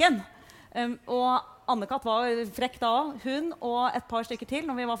Stensparken. Og Anne-Kat var frekk da. Hun og et par stykker til,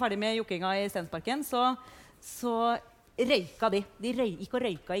 når vi var ferdig med jokkinga i Stensparken, så røyka de. De gikk og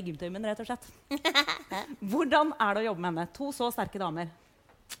røyka i gymtøymen, rett og slett. Hvordan er det å jobbe med henne? 2 så sterke damer.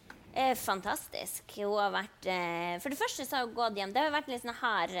 Fantastisk. Hun har vært... for det første så har hun gått hjem. Det har vært litt sånn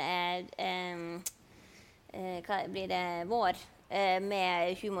hard... hva blir det? Vår.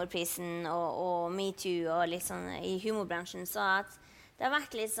 Med humorprisen og MeToo og litt sånn i humorbransjen. Så at det har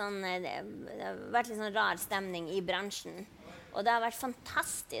vært litt sånn rar stemning i bransjen. Og det har vært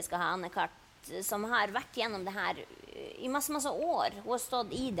fantastisk å ha Anne-Kat. Som har vært gjennom det her i masse år. Hun har stått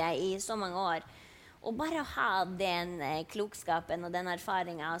i det i så mange år. Og bare å ha den klokskapen og den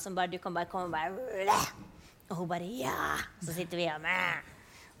erfaringen som bare, du kan bare komme og bare... Og hun bare, ja! Så sitter vi og med.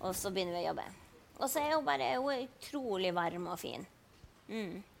 Og så begynner vi å jobbe. Og så er hun utrolig varm og fin.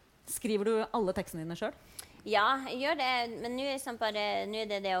 Skriver du alle tekstene dine selv? Ja, jeg gjør det. Men nå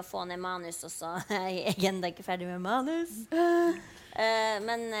er det å få ned manus også. Jeg er enda ikke ferdig med manus.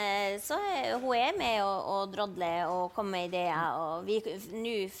 Men så hun er med og drodler og kommer med ideer, og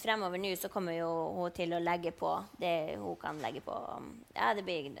fremover nå så kommer jo hun til å legge på det hun kan legge på. Ja, det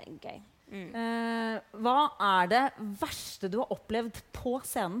blir gøy. Hva er det verste du har opplevd på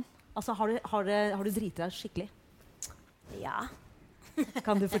scenen? Altså, har du driti deg skikkelig? Ja.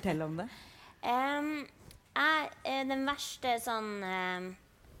 Kan du fortelle om det? Den verste sånn...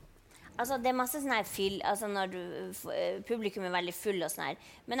 Altså, det er masse sånn her fyll, altså når publikum er veldig full og sånn her.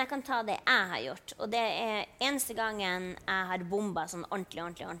 Men jeg kan ta det jeg har gjort, og det er eneste gangen jeg har bombet sånn ordentlig.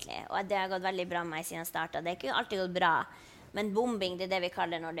 Og det har gått veldig bra med meg siden jeg startet. Det er ikke alltid gått bra, men bombing, det er det vi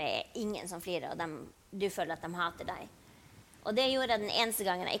kaller når det er ingen som flirer, og du føler at de hater deg. Og det gjorde jeg den eneste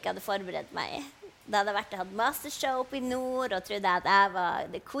gangen jeg ikke hadde forberedt meg. Da hadde jeg vært og hatt mastershow oppe i nord, og trodde at jeg var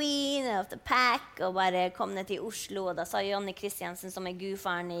the queen of the pack, og bare kom ned til Oslo, og da sa Jonny Kristiansen, som er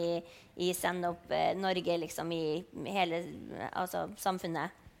gudfaren i stand-up Norge, liksom, i hele samfunnet.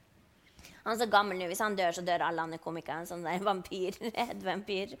 Han er så gammel nå, hvis han dør, så dør alle andre komikere, en sånn der vampyr, redd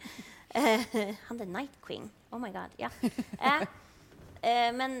vampyr. Han er Night Queen, oh my god, ja.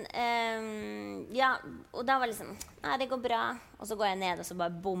 Ja, og da var liksom det går bra, og så går jeg ned og så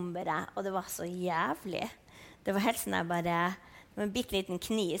bare bomber jeg, og det var så jævlig. Det var helt sånn jeg bare med en bitte liten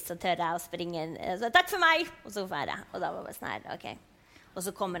knis så tør jeg å springe så, takk for meg, og så var jeg, og da var det sånn her, ok. Og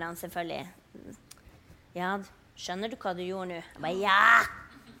så kommer han selvfølgelig, ja, skjønner du hva du gjorde nå? Jeg bare, ja!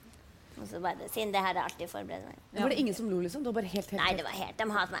 Og så bare, siden det her er alltid forberedt meg. Ja. Var det ingen som lo liksom? Det var bare helt... Nei, det var helt, de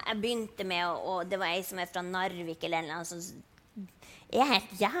hatet meg. Jeg begynte med, og det var jeg som er fra Narvik eller noe sånn. Jeg er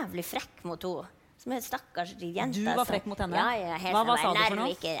helt jævlig frekk mot henne. Som en stakkars jente. Du var frekk mot henne? Ja, helt Hva sa du for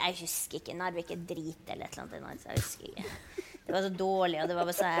noe? Jeg husker ikke. Narvik er drit eller et eller annet. Jeg husker ikke. Det var så dårlig, og det var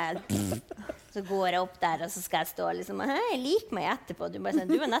bare sånn... Så går jeg opp der, og så skal jeg stå liksom, hei, lik meg etterpå. Du bare sånn,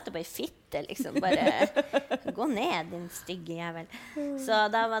 du var nettopp ei fitte, liksom. Bare gå ned, din stygge jævel. Så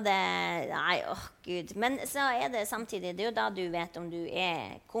da var det, nei, Gud. Men så er det samtidig, det er jo da du vet om du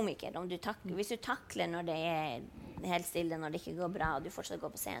er komiker, om du hvis du takler når det er helt stille, når det ikke går bra, og du fortsatt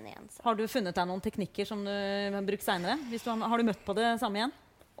går på scenen igjen. Så. Har du funnet deg noen teknikker som du har brukt senere? Har du møtt på det samme igjen?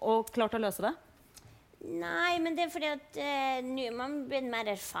 Og klart å løse det? Nei, men det er fordi at man blir mer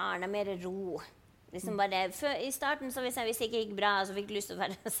erfaren, mer ro. Liksom bare, I starten så hvis det ikke gikk bra, så fikk du lyst til å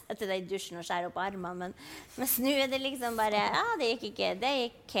sette deg I dusjen og skjære opp armene, men nå det liksom bare, det gikk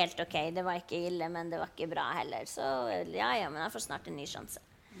helt ok, det var ikke ille, men det var ikke bra heller, så ja, men jeg får snart en ny sjanse.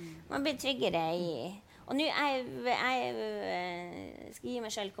 Man blir tryggere og nå jeg skal gi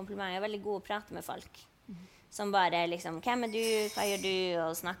meg selv kompliment, jeg er veldig god å prate med folk, som bare liksom, hvem du, hva gjør du,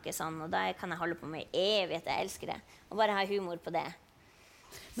 og snakke sånn, og da kan jeg holde på med evighet, jeg elsker det, og bare ha humor på det.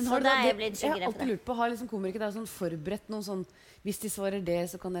 Men har jeg alltid lurt på, har liksom komikere sånn forberedt noen sånn, hvis de svarer det,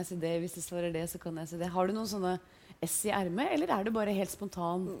 så kan jeg si det, hvis de svarer det, så kan jeg si det. Har du noen sånne ess I ermet, eller det bare helt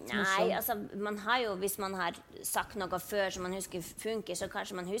spontant? Nei, altså, man har jo, hvis man har sagt noe før som man husker funker, så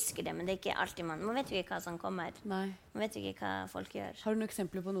kanskje man husker det, men det ikke alltid man vet jo ikke hva som kommer. Nei. Man vet jo ikke hva folk gjør. Har du noen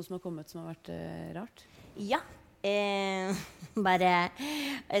eksempler på noe som har kommet som har vært rart? Ja. Bare,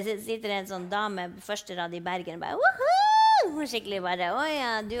 sitter en sånn dame på første rad I Bergen, bare, woohoo! Hun skikkelig bare,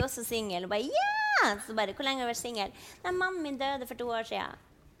 ja, du også single. Og bare, ja! Så bare, hvor lenge har du vært single? Nei, mannen min døde for 2 år siden.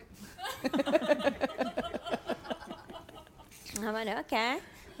 Jeg bare, ok.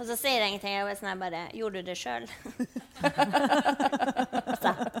 Og så sier jeg ingenting. Jeg var sånn, gjorde du det selv?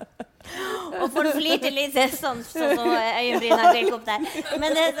 Og folk flirte litt sånn som øyenbrynene trekker opp der.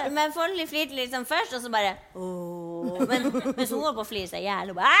 Men folk flirte litt sånn først, og så bare, men hvis hun var på flir, så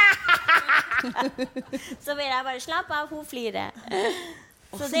jeg så vil jeg bare slappe av, hun flirer.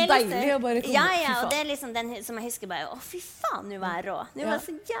 Så det deilig å bare komme. Ja, og det liksom den som jeg husker bare, fy faen, nå var jeg rå. Nå var jeg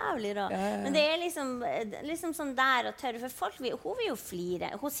så jævlig rå. Men det liksom sånn der og tørre, for folk, hun vil jo flire.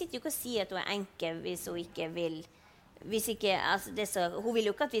 Hun sitter jo ikke og sier at hun enke hvis hun ikke vil. Hvis ikke, altså hun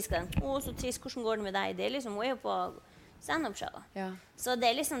vil jo ikke at vi skal, så trist, hvordan går det med deg? Det liksom, hun jo på stand-up-show. Ja. Så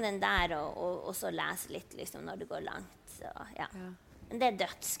det liksom den der, og så lese litt liksom, når det går langt. Så, ja. Men det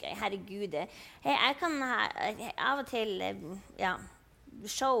dødsgøy, herregud. Jeg kan ha av og til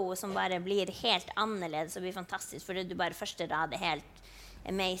show som bare blir helt annerledes og blir fantastisk, fordi du bare første rad helt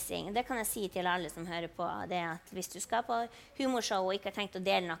amazing. Det kan jeg si til alle som hører på, det at hvis du skal på humorshow og ikke har tenkt å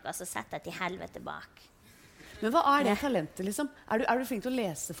dele noe, så sett deg til helvete bak. Men hva det talentet, liksom? Er du flink til å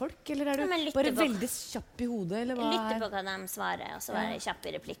lese folk, eller du bare veldig kjapp I hodet? Eller lytte på hva de svarer, og så være kjapp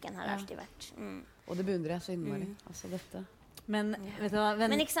I replikken har alltid vært. Og det beundrer jeg så innmari. Altså dette. Men, vet du hva,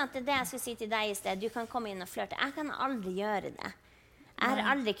 men ikke sant, det jeg skulle si til deg I sted. Du kan komme inn og flørte. Jeg kan aldri gjøre det. Jeg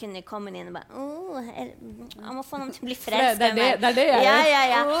har aldri kunnet komme inn og bare jeg må få noen til å bli forelsket Det det jeg gjør.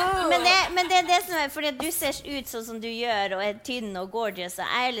 Ja. Men det det som fordi at du ser ut sånn som du gjør og tynn og gorgeous og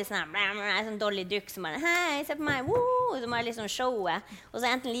jeg litt sånn sånn dårlig dukk som bare hei, se på meg, som liksom showet og så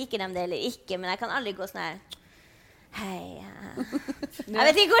enten liker de det eller ikke, men jeg kan aldri gå sånn her hei, jeg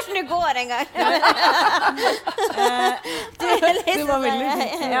vet ikke hvordan det går en gang. Det var veldig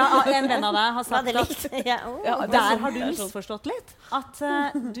fint. Ja, en venn av deg har sagt at der har du misforstått litt. At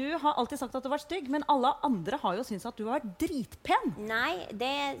du har alltid sagt at du har vært stygg, men alle andre har jo syntes at du har vært dritpen. Nei,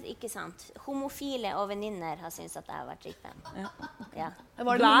 det ikke sant. Homofile og venninner har syntes at jeg har vært dritpen. Ja. Det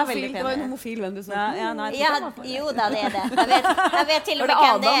var en homofil venn du sa. Jo da, det det. Jeg vet til og med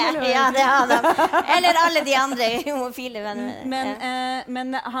hvem det Ja, det er Adam. Eller alle de andre homofile venner. Men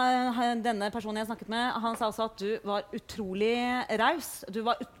denne personen jeg snakket med, han sa også at du var utrolig raus. Du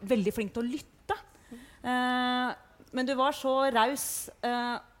var veldig flink til å lytte. Men du var så raus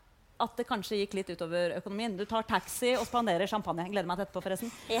at det kanskje gikk litt utover økonomien. Du tar taxi og spanderer champagne. Jeg gleder meg til etterpå, forresten.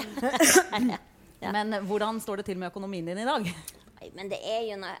 Men hvordan står det til med økonomien din I dag? Men det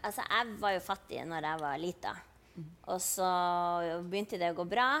jo noe, altså jeg var jo fattig når jeg var liten. Og så begynte det å gå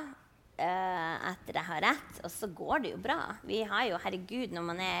bra etter jeg har rett, og så går det jo bra. Vi har jo, herregud, når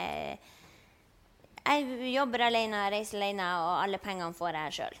man jeg jobber alene, reiser alene, og alle pengene får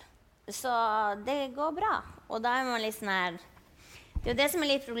jeg selv. Så det går bra. Og da man litt sånn her, det jo det som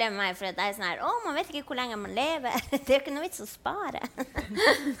litt problemet med meg, for jeg sånn her, man vet ikke hvor lenge man lever. Det jo ikke noe vits å spare.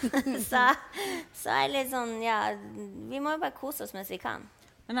 så litt sånn, ja, vi må jo bare kose oss mens vi kan.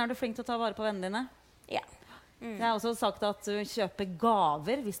 Men du flink til å ta vare på vennene dine? Ja. Jeg har også sagt at du kjøper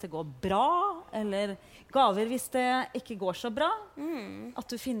gaver hvis det går bra, eller gaver hvis det ikke går så bra. At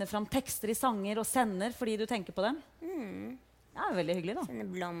du finner fram tekster I sanger og sender fordi du tenker på dem. Det jo veldig hyggelig da. Sende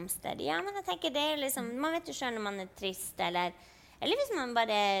blomster. Ja, men jeg tenker det liksom, man vet jo selv når man trist, eller hvis man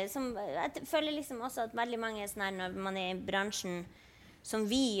bare, jeg føler liksom også at veldig mange sånn her, når man I bransjen som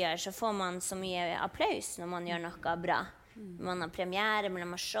vi gjør, så får man så mye applaus når man gjør noe bra. Man har premiere,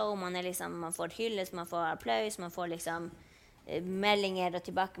 man har show, man liksom, man får hylles, man får applaus, man får liksom meldinger og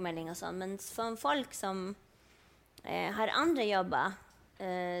tilbakemeldinger og sånn. Men for folk som har andre jobber,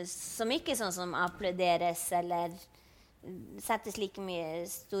 som ikke sånn som applauderes eller settes like mye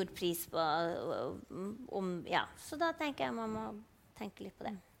stor pris på, så da tenker jeg man må tenke litt på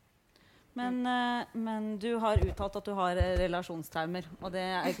det. Men du har uttalt at du har relasjonstraumer, og det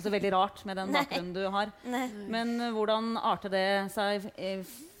ikke så veldig rart med den bakgrunnen du har. Nei. Men hvordan arter det seg i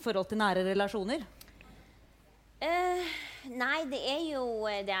forhold til nære relasjoner? Nei,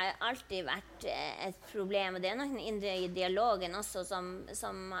 det har alltid vært et problem, og det nok den indre dialogen også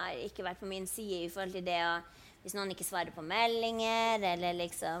som har ikke vært på min side i forhold til det hvis noen ikke svarer på meldinger, eller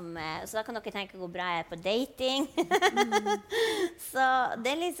liksom, så da kan dere tenke hvor bra jeg på dating. Så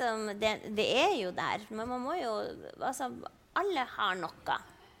det liksom, det jo der, men man må jo, altså, alle har noe,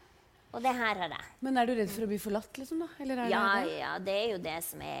 og det her har jeg. Men du redd for å bli forlatt, liksom da? Eller Ja, det jo det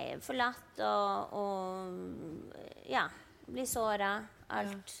som forlatt, og ja, bli såret,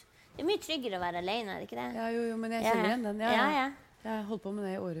 alt. Det mye tryggere å være alene, det ikke det? Ja, jo, men jeg kjenner igjen den. Ja. Jeg har holdt på med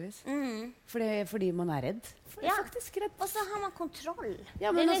det i årevis. Fordi man redd. Faktisk redd. Og så har man kontroll. Ja,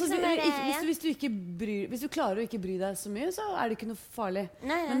 men altså, hvis du klarer å ikke bry deg så mye, så det ikke noe farlig.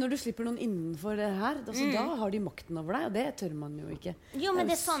 Nei. Men når du slipper noen innenfor det her, altså, da har de makten over deg, og det tør man jo ikke. Jo, men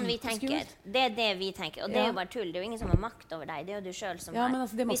det sånn vi tenker. Det det vi tenker, og det jo bare tull. Det jo ingen som har makt over deg. Det jo du selv som har. Men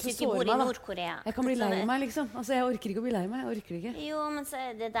altså, hvis du ikke bor i Nord-Korea. Jeg kan bli lei meg, liksom. Altså, jeg orker ikke å bli lei meg. Jeg orker ikke. Jo, men så,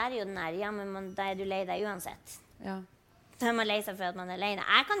 det der jo den her. Ja, men da du lei deg uansett. Ja. Da man lei seg for at man alene.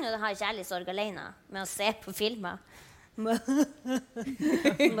 Jeg kan jo ha kjærlighetssorg alene med å se på filmer. Jeg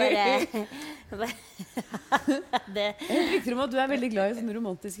rykter om at du veldig glad i sånne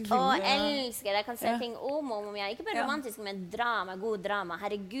romantiske filmer. Elsker. Jeg kan se ting om igjen. Ikke bare romantisk, men drama, god drama.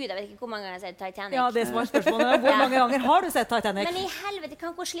 Herregud, jeg vet ikke hvor mange ganger jeg har sett Titanic. Ja, det som var spørsmålet. Hvor mange ganger har du sett Titanic? Men i helvete,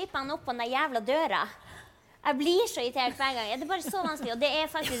 kan ikke slippe han opp på den jævla døra. Jeg blir så irritert hver gang. Det bare så vanskelig. Og det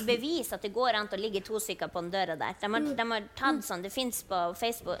faktisk bevis at det går an til å ligge 2 stykker på den døra der. De har tatt sånn. Det finnes på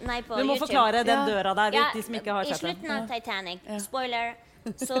Facebook. Nei, på YouTube. Du må forklare den døra der, de som ikke har sett den. I slutten av Titanic, spoiler,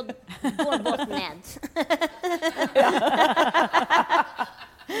 så går båten ned.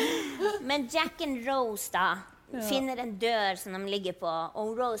 Men Jack and Rose da finner en dør som de ligger på,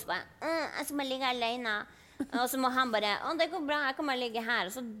 og Rose bare, jeg skal bare ligge alene. Og så må han bare, det går bra, jeg kan bare ligge her.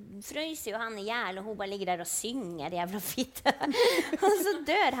 Og så frøyser jo han ihjel, og hun bare ligger der og synger, jævla fitte. Og så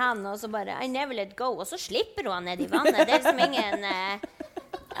dør han, og så bare, I never let go. Og så slipper hun han ned i vannet. Det som ingen...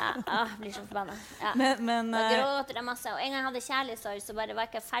 blir så forbannet. Ja. Og gråter det masse. Og en gang jeg hadde kjærlighetssorg, så bare var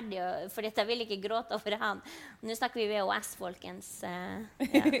jeg ikke ferdig, fordi jeg ville ikke gråte over han. Nå snakker vi VHS, folkens.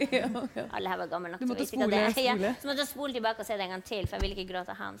 Alle her var gammel nok. Du måtte spole. Så måtte jeg spole tilbake og se det en gang til, for jeg ville ikke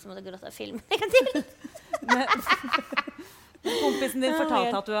gråte av han, så måtte jeg gråte av film en gang til. Kompisen din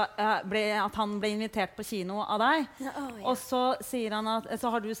fortalte at han ble invitert på kino av deg. Og så sier han så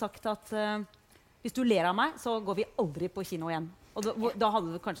har du sagt at hvis du ler av meg, så går vi aldri på kino igjen. Og da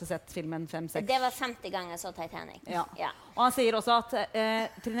hadde du kanskje sett filmen 5-6. Det var 50 ganger jeg så Titanic. Ja. Og han sier også at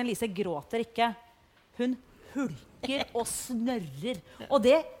Trine Lise gråter ikke. Hun hulker og snørrer. Og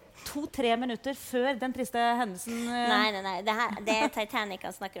det 2-3 minutter før den triste hendelsen. Nei. Det Titanic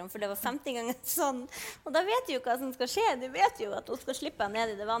han snakker om, for det var 50 ganger sånn. Og da vet du jo hva som skal skje. Du vet jo at hun skal slippe han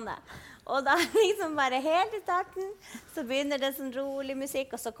ned i det vannet. Og da liksom bare helt i starten, så begynner det sånn rolig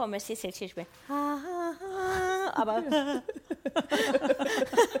musikk, og så kommer Sissel Kyrkjebø.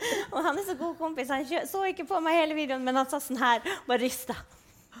 Og han så god kompis, han så ikke på meg hele videoen, men han sa sånn her, bare rista.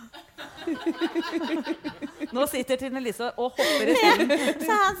 Nå sitter Trine Lise og hopper i stolen.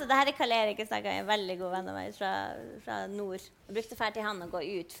 Så han sa, det her Karl Erik, en veldig god venn av meg fra nord. Jeg brukte fært til han å gå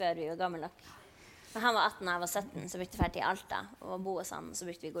ut før vi var gammel nok. Når han var 18 og jeg var 17, så brukte vi fært til Alta og bo hos han, så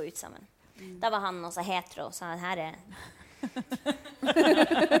brukte vi gå ut sammen. Da var han også hetero, så her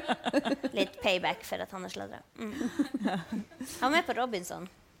litt payback for at han sladret. Han var med på Robinson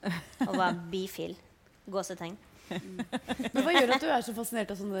og var bifil. Gåsetegn. Men hva gjør at du så fascinert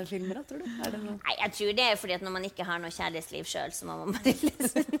av sånne filmer, da, tror du? Nei, jeg tror det fordi at når man ikke har noe kjærlighetsliv selv, så må man bare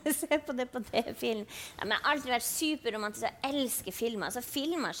se på det film. Ja, men jeg har alltid vært superromantisk, jeg elsker filmer. Altså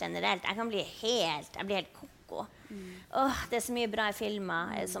filmer generelt, jeg blir helt koko. Det så mye bra i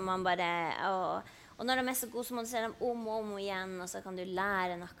filmer som man bare... Og når de så gode, så må du se dem om og om igjen, og så kan du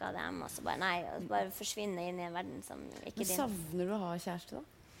lære noe av dem, og så bare forsvinne inn i en verden som ikke din. Savner du å ha kjæreste da?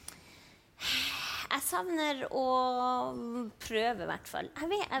 Jeg savner å prøve, i hvert fall. Jeg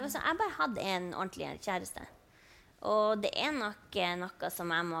bare hadde en ordentlig kjæreste. Og det nok noe som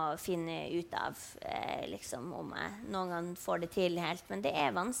jeg må finne ut av, liksom, om jeg noen gang får det til helt. Men det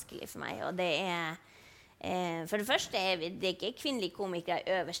vanskelig for meg, og det for det første det ikke kvinnelige komikere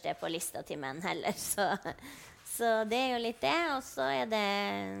øverste på lista til menn heller. Så det jo litt det, og så det...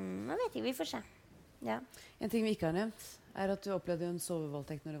 Jeg vet ikke, vi får se. Ja. En ting vi ikke har nevnt, at du opplevde en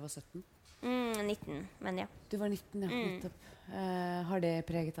sovevoldtekt når du var 17. 19, men ja. Du var 19, ja, nettopp. Har det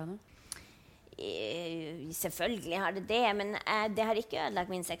preget deg noe? Selvfølgelig har det det, men det har ikke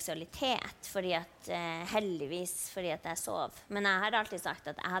ødelagt min seksualitet, fordi at, heldigvis fordi at jeg sov. Men jeg har alltid sagt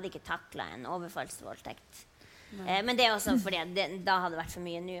at jeg hadde ikke taklet en overfallsvoldtekt. Men det også fordi at da hadde det vært for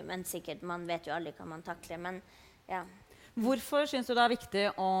mye nå, men sikkert, man vet jo aldri hva man takler. Men, ja. Hvorfor synes du det er viktig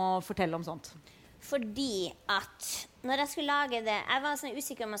å fortelle om sånt? Fordi at når jeg skulle lage det, jeg var sånn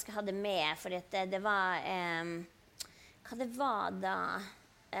usikker om jeg skulle ha det med, fordi at det var, hva det var da?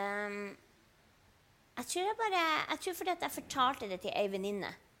 Jeg tror fordi at jeg fortalte det til en venninne.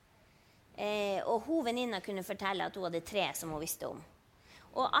 Og hun venninna kunne fortelle at hun hadde 3 som hun visste om.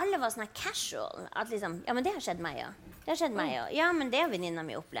 Og alle var sånn casual. At liksom, ja, men det har skjedd meg, ja. Det har skjedd meg, ja. Ja, men det har venninna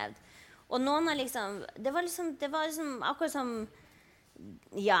mi opplevd. Og noen har liksom, det var liksom akkurat som,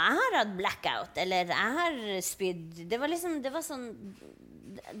 ja, jeg har hatt blackout, eller jeg har spydd. Det var liksom, det var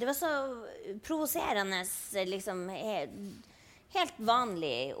så provoserende, liksom, helt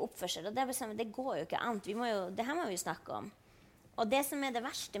vanlig oppførsel. Og det går jo ikke annet. Det her må vi jo snakke om. Og det som er det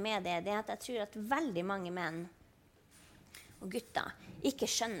verste med det er at jeg tror at veldig mange menn og gutter ikke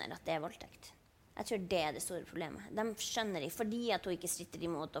skjønner at det er voldtekt. Jeg tror det er det store problemet. De skjønner det fordi at hun ikke stritter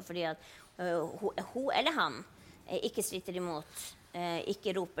imot, og fordi at hun eller han ikke stritter imot,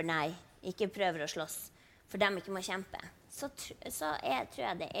 ikke roper nei, ikke prøver å slåss, for de ikke må kjempe. Så tror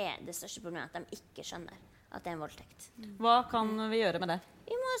jeg det er det største problemet, at de ikke skjønner at det er en voldtekt. Hva kan vi gjøre med det?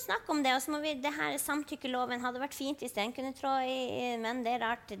 Vi må snakke om det, og så må vi, det her samtykkeloven hadde vært fint hvis den kunne trå i, men det er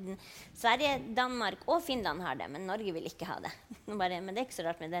rart. Sverige, Danmark og Finland har det, men Norge vil ikke ha det. Men det er ikke så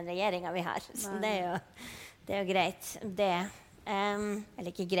rart med den regjeringen vi har, så det er jo greit.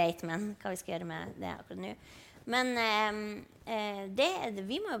 Eller ikke greit, men hva vi skal gjøre med det akkurat nå. Men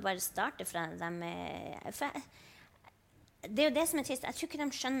vi må jo bare starte fra dem. Det er jo det som er trist. Jeg tror ikke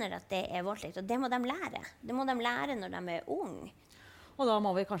de skjønner at det er voldtekt, og det må de lære. Det må de lære når de er unge. Og da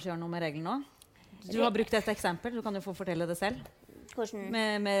må vi kanskje gjøre noe med reglene nå. Du har brukt et eksempel, du kan jo få fortelle det selv. Hvordan?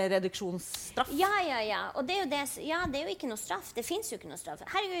 Med reduksjonsstraff. Ja. Og det er jo ikke noe straff. Det finnes jo ikke noe straff.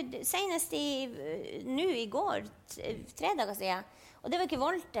 Herregud, senest nå i går, 3 dager siden, og det var ikke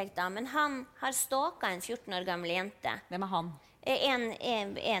voldtekt da, men han har stalket en 14 år gammel jente. Hvem er han?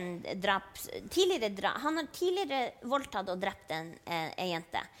 En drap. Han har tidligere voldtatt og drept en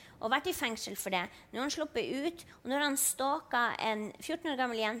jente og vært i fengsel for det. Nå har han sluppet ut, og når han stalket en 14 år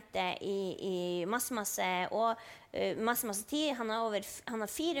gammel jente i masse tid, han har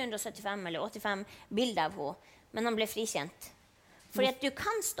 475 eller 85 bilder av henne, men han ble frikjent. Fordi at du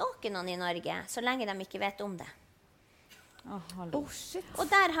kan stalke noen i Norge så lenge de ikke vet om det. Shit. Og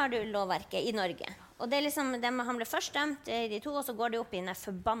der har du lovverket i Norge. Og det er liksom, han ble først dømt de 2, og så går det opp i den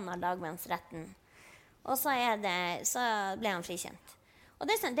forbanna lagmannsretten. Og så ble han frikjent. Og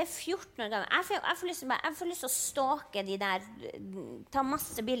det er 14 år gammel. Jeg får lyst til å stalke de der, ta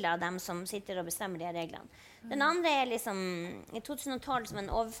masse bilder av dem som sitter og bestemmer de reglene. Den andre er liksom i 2012 som en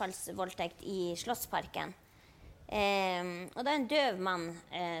overfallsvoldtekt i Slottsparken. Og det er en døv mann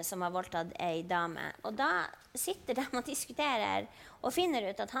som har voldtatt ei dame. Og da sitter de og diskuterer og finner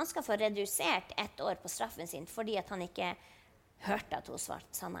ut at han skal få redusert 1 år på straffen sin fordi at han ikke hørte at hun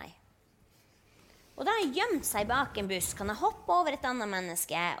sa nei. Og da har han gjemt seg bak en busk. Han har hoppet over et annet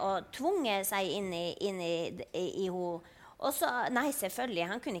menneske og tvunget seg inn i henne. Og så, nei, selvfølgelig,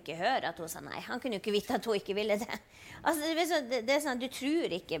 han kunne ikke høre at hun sa nei. Han kunne jo ikke vite at hun ikke ville det. Altså, det er sånn, du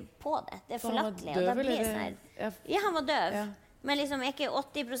tror ikke på det. Det er forlattelig. Han var døv, eller? Ja, han var døv. Ja. Men liksom, er ikke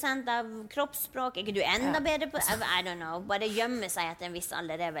 80% av kroppsspråk, er ikke du enda bedre på? I don't know. Bare gjemme seg etter en viss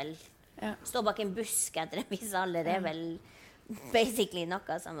alder er vel... Stå bak en busk etter en viss alder er vel... basically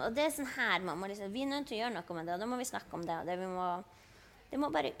noe som... Og det er sånn her, vi er nødt til å gjøre noe med det, og da må vi snakke om det. Det må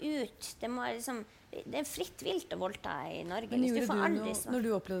bare ut. Det er fritt vilt å voldta i Norge. Men når du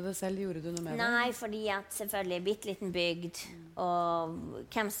opplevde det selv, gjorde du noe med det? Nei, fordi at selvfølgelig bitteliten bygd, og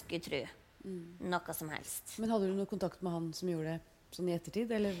hvem skulle tro noe som helst. Men hadde du noe kontakt med han som gjorde det sånn i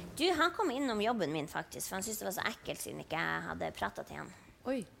ettertid, eller? Du, han kom innom jobben min faktisk, for han syntes det var så ekkelt siden ikke jeg hadde pratet til han.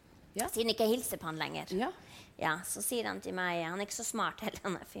 Oi, ja. Siden ikke jeg hilser på han lenger. Ja. Ja, så sier han til meg, han er ikke så smart heller,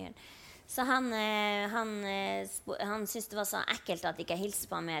 han er fyren. Så han syntes det var så ekkelt at jeg ikke hilste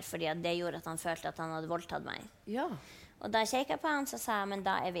på han mer, fordi at det gjorde at han følte at han hadde voldtatt meg. Ja. Og da kjekket jeg på han, så sa jeg, men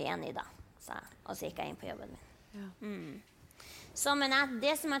da er vi enige da, sa jeg. Og så gikk jeg inn på jobben min. Ja. Så, men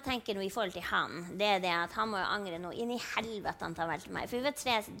det som jeg tenker nå i forhold til han, det er det at han må jo angre nå inn i helvete han tar vel til meg. For vi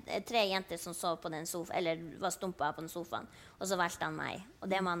var 3 jenter som sov på den sofaen, eller var stumpet på den sofaen, og så valgte han meg.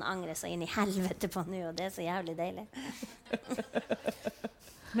 Og det må han angre så inn i helvete på nå, og det er så jævlig deilig.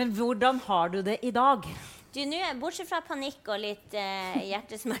 Men hvordan har du det i dag? Du, nå, bortsett fra panikk og litt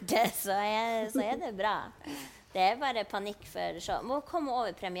hjertesmerte, så er det bra. Det er bare panikk for så. Må komme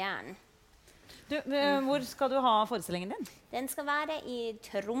over premieren. Hvor skal du ha forestillingen din? Den skal være i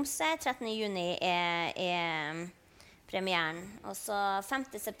Tromsø. 13. juni er premieren. Og så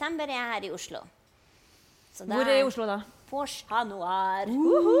 5. september er jeg her i Oslo. Hvor er i Oslo da? På Chat Noir.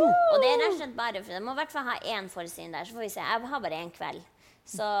 Og det er rett og slett bare for jeg må i hvert fall ha en forestilling der, så får vi se. Jeg har bare en kveld.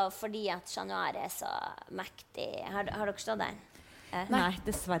 Så fordi at Chat Noir er så mektig. Har dere stått der? Nei,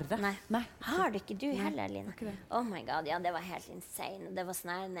 dessverre. Nei. Har du ikke du heller, Line? Oh my god, ja, det var helt insane. Det var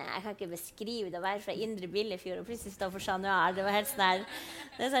sånn, jeg kan ikke beskrive det å være fra Indre Billefjord og plutselig stå for Chat Noir. Det var helt sånn,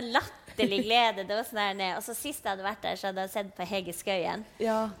 det er sånn latterlig glede. Det var sånn, og så sist jeg hadde vært der, så hadde jeg sett på Hege Skøyen.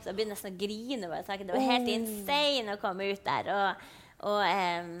 Ja. Så jeg begynte nesten å grine. Det var helt insane å komme ut der.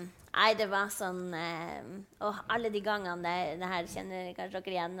 Nei, det var sånn og alle de gangene det her kjenner kanskje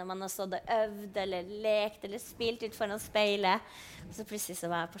dere igjen når man har stått og øvd eller lekt eller spilt ut foran speilet og så plutselig så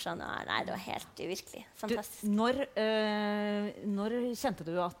var jeg på sånn nei, det var helt virkelig fantastisk. Når kjente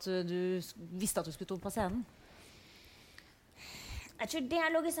du at du visste at du skulle stå på scenen? Jeg tror det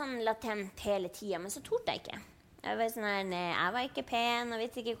har ligget sånn latent hele tiden, men så torde jeg ikke. Jeg var ikke pen og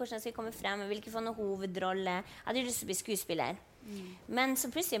visste ikke hvordan jeg skulle komme frem. Jeg ville ikke få noen hovedrolle. Jeg hadde lyst til å bli skuespiller. Men så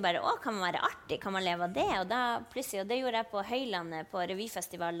plutselig bare, kan man være artig? Kan man leve av det? Og det gjorde jeg på Høylandet, på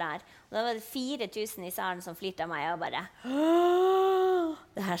revyfestival der. Og da var det 4000 i salen som flirte av meg, og bare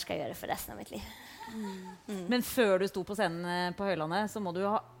det her skal jeg gjøre for resten av mitt liv. Men før du sto på scenen på Høylandet, så må du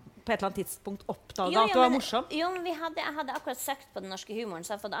ha på et eller annet tidspunkt oppdaget at du var morsom? Jo, men jeg hadde akkurat søkt på Den norske humoren,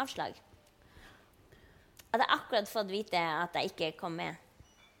 så jeg hadde fått avslag. Jeg hadde akkurat fått vite at jeg ikke kom med.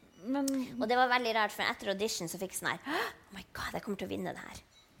 Og det var veldig rart, for etter audition så fikk jeg sånn her, oh my god, jeg kommer til å vinne det her.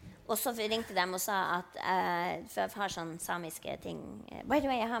 Og så ringte de og sa at, for jeg har sånn samiske ting, by the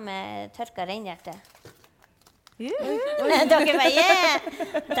way, jeg har med tørka reinhjerte. Dere bare,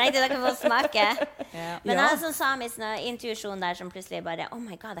 tenkte dere få smake. Men jeg hadde sånn samisk intuisjon der som plutselig bare, oh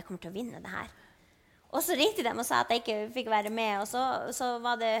my god, jeg kommer til å vinne det her. Og så ringte de og sa at jeg ikke fikk være med. Og så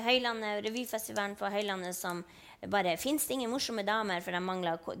var det Høylandet, revyfestivalen på Høylandet som bare, finnes det ingen morsomme damer? For de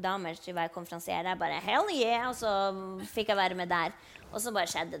manglet damer til å være konferansier. Jeg bare, hell yeah! Og så fikk jeg være med der. Og så bare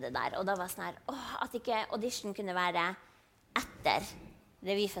skjedde det der. Og da var det sånn her, at ikke audition kunne være etter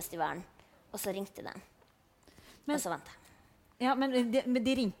revyfestivalen. Og så ringte de. Og så vant jeg. Ja, men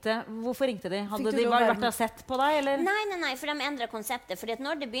de ringte. Hvorfor ringte de? Hadde de bare vært og sett på deg, eller? Nei, for de endret konseptet. Fordi at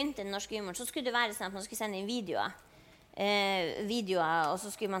når det begynte Den norske humoren, så skulle det være sånn at man skulle sende inn videoer. Og så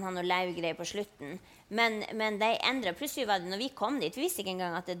skulle man ha noe laugreier på slutten. Men de endret. Plutselig var det, når vi kom dit, vi visste ikke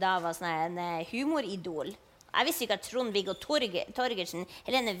engang at det da var sånn en humoridol. Jeg visste ikke at Trond-Viggo Torgersen,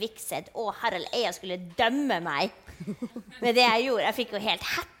 Helene Vikseth og Harald Eia skulle dømme meg med det jeg gjorde. Jeg fikk jo helt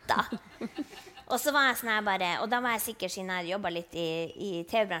hetta. Og så var jeg sånn her bare, og da var jeg sikker siden jeg jobbet litt i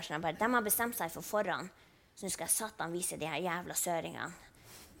TV-bransjen, de har bestemt seg for forhånd, så nå skal jeg satan vise de her jævla søringene.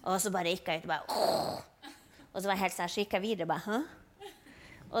 Og så bare gikk jeg ut og bare, og så var jeg helt sånn, så gikk jeg videre bare, hæ?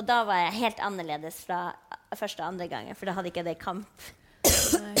 Og da var jeg helt annerledes fra første og andre gangen, for da hadde ikke det kamp.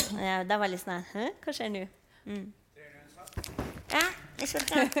 Da var jeg litt sånn, hæ? Hva skjer nå? Ja, jeg skal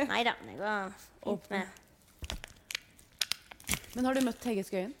ta. Neida, det går fint med. Men har du møtt Hege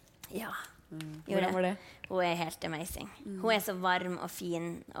Skøyen? Ja. Hvordan var det? Hun er helt amazing. Hun er så varm og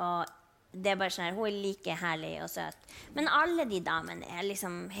fin, og det er bare sånn her, hun er like herlig og søt. Men alle de damene er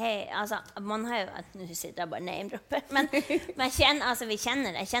liksom, altså, man har jo, nå sitter jeg bare name-dropper, men jeg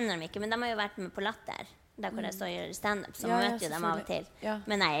kjenner dem ikke, men de har jo vært med på Latter, der hvor jeg står og gjør stand-up, så møter jo dem av og til.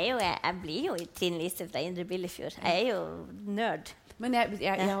 Men jeg blir jo Trine Lise fra Indre Billefjord. Jeg er jo nerd. Men jeg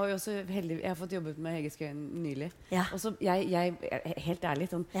har jo også jeg har fått jobbet med Hege Skøyen nylig. Ja. Og så jeg helt ærlig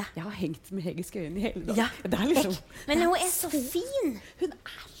sånn, jeg har hengt med Hege Skøyen i hele dag. Ja. Det er liksom, men hun er så fin. Hun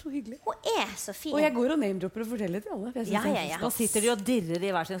er så hyggelig. Hun er så fin. Og jeg går og name-dropper og forteller til alle. Ja. Nå sitter de og dirrer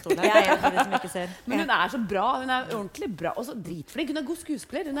i hver sin stol. For de som ikke ser. Men hun er så bra. Hun er ordentlig bra. Og så dritflink. Hun er god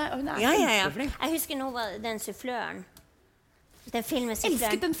skuespiller. Hun er kjempeflink. Jeg husker nå var den suffløren. Den filmen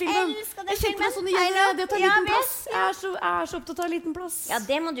Elsket den filmen. Jeg kjente meg sånn igjen. Det tar liten plass. Jeg er så opptatt av liten plass. Ja,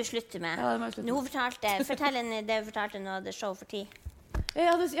 det må du slutte med. Nå fortell henne det du fortalte nå, det show for 10.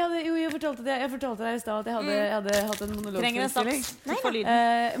 Jeg fortalte deg i stad at jeg hadde hatt en monologforestilling.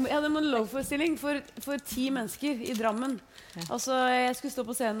 Jeg hadde en monologforestilling for 10 mennesker i Drammen. Altså, jeg skulle stå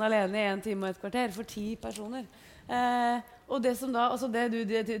på scenen alene i 1 time og et kvarter for 10 personer. Og det som da, altså det du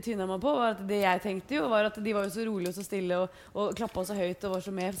tynnet meg på, var at det jeg tenkte jo, var at de var jo så rolig og så stille og klappet så høyt og var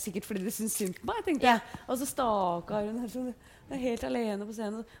så med, sikkert fordi de syntes synd på meg, tenkte jeg. Og så stakkar hun her, sånn, helt alene på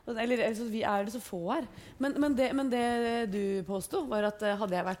scenen. Eller så er det så få her. Men det du påstod, var at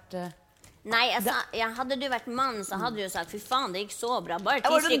hadde jeg vært Nei, hadde du vært mann, så hadde du sagt fy faen, det gikk så bra. Bare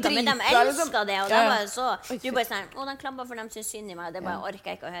tidsrykker, men de elsket det. Og det var så du bare sånn, de klapper for dem som synd i meg. Det bare orker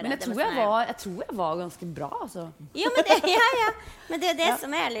jeg ikke å høre. Men jeg tror jeg var ganske bra, altså. Ja, men det er det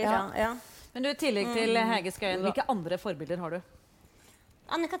som er liksom. Ja. Men du, i tillegg til Hege Skøyen, hvilke andre forbilder har du?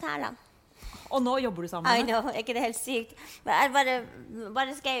 Annika Tærland. Og nå jobber du sammen med? I know, ikke det helt sykt. Men jeg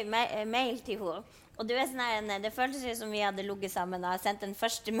bare skrev mail til henne. Og du sånn det føltes som vi hadde ligget sammen og sendt den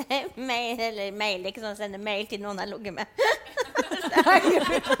første mail, ikke sånn å sende mail til noen jeg ligget med.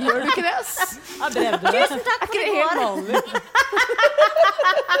 Gjør du ikke det, ass? Tusen takk for i går.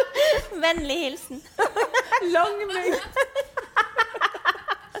 Vennlig hilsen. Lang mail.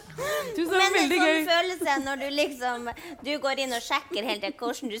 Men en sånn følelse når du liksom du går inn og sjekker helt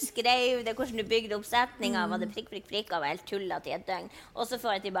hvordan du skrev det, hvordan du bygde opp setninger, var det prikk og helt tullet til et døgn, og så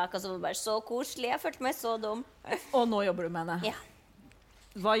får jeg tilbake og så var det bare så koselig, jeg følte meg så dum. Og nå jobber du med henne? Ja.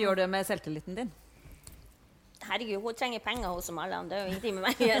 Hva gjør du med selvtilliten din? Herregud, hun trenger penger hos som alle andre, det er jo ingenting med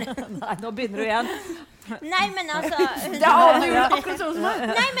meg å gjøre. Nei, nå begynner du igjen. Nei, men altså det aner jo akkurat sånn som meg.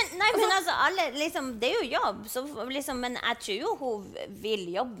 Nei, men altså alle, liksom, det er jo jobb så, liksom, men jeg tror jo hun vil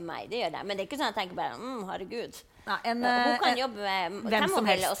jobbe med meg, det gjør det, men det er ikke sånn at jeg tenker bare, herregud. Nei, hun kan jobbe med hvem som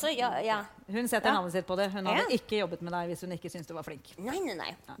helst også, ja. Hun setter navnet sitt på det. Hun hadde ikke jobbet med deg hvis hun ikke syntes du var flink.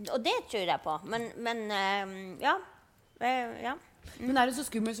 Nei. Og det tror jeg på. Men ja. Men er det så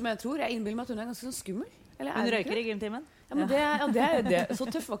skummel som jeg tror? Jeg innbiller meg at hun er ganske sånn skummel. Hun røyker i gymtimen. Ja, men det er det. Så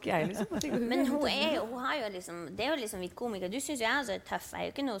tøff var ikke jeg, liksom. Men hun har jo liksom, det er jo liksom litt komiker. Du synes jo jeg er tøff, jeg er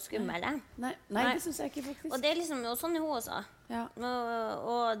jo ikke noe skummel. Nei, det synes jeg ikke faktisk. Og det er liksom, og sånn er hun også. Ja.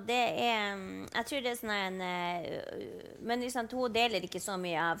 Og det jeg tror det er sånn en, men liksom, hun deler ikke så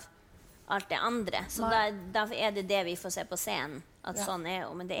mye av alt det andre. Så da er det vi får se på scenen, at sånn er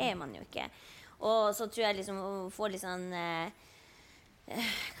hun, men det er man jo ikke. Og så tror jeg liksom, hun får litt sånn,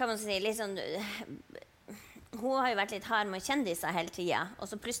 kan man si, litt sånn, hun har jo vært litt hard med kjendiser hele tiden, og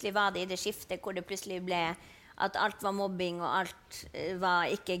så plutselig var det i det skiftet hvor det plutselig ble at alt var mobbing og alt var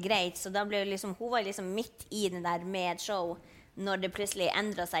ikke greit, så da ble liksom, hun var liksom midt i det der med et show når det plutselig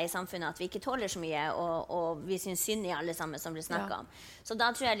endret seg i samfunnet at vi ikke tåler så mye og vi synes synd i alle sammen som vi snakket om. Så da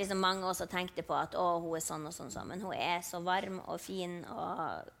tror jeg liksom mange også tenkte på at hun er sånn og sånn, men hun er så varm og fin,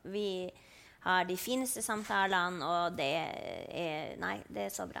 og vi har de fineste samtalene, og det er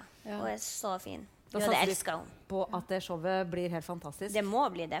så bra. Hun er så fin. Da satser vi på at det showet blir helt fantastisk. Det må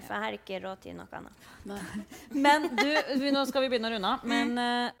bli det, for jeg har ikke råd til noe annet. Men nå skal vi begynne å runde av.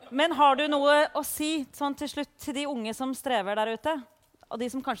 Men har du noe å si sånn til slutt til de unge som strever der ute? Og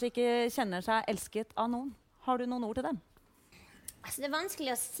de som kanskje ikke kjenner seg elsket av noen? Har du noen ord til dem? Altså, det er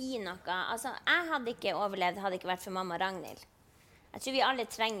vanskelig å si noe. Altså, jeg hadde ikke overlevd, hadde ikke vært for mamma Ragnhild. Jeg tror vi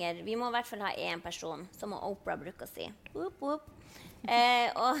alle trenger, vi må i hvert fall ha en person, som Oprah bruker å si. Whoop, whoop. Så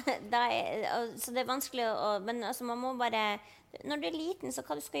det er vanskelig men altså, man må bare når du er liten, så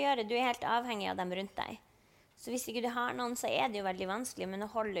hva du skal gjøre, du er helt avhengig av dem rundt deg, så hvis ikke du har noen, så er det jo veldig vanskelig, men å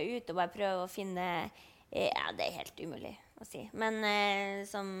holde ut og bare prøve å finne det er helt umulig å si, men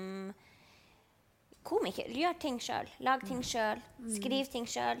som komiker, gjør ting selv, lag ting selv, skriv ting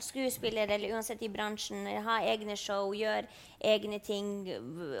selv, skuespiller eller uansett i bransjen, ha egne show, gjør egne ting,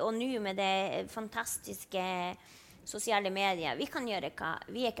 og nå med det fantastiske sosiale medier, vi kan gjøre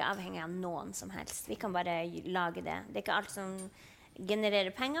vi er ikke avhengig av noen som helst, vi kan bare lage det, det er ikke alt som genererer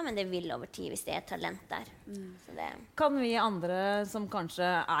penger, men det vil over tid hvis det er talent der. Så det. Kan vi andre som kanskje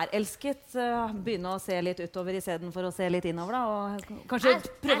er elsket begynne å se litt utover i stedet for å se litt innover da, og kanskje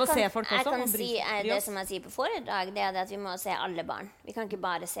prøve å se folk også? Jeg kan si det som jeg sier på foredrag, det er at vi må se alle barn, vi kan ikke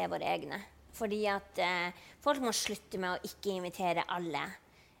bare se våre egne, fordi at folk må slutte med å ikke invitere alle,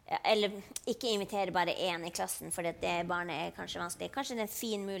 eller ikke invitere bare en i klassen, for det barnet er kanskje vanskelig. Kanskje det er en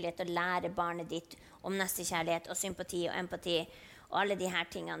fin mulighet å lære barnet ditt om nestekjærlighet og sympati og empati og alle de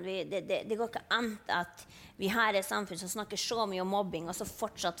her tingene. Det går ikke an at vi har et samfunn som snakker så mye om mobbing, og så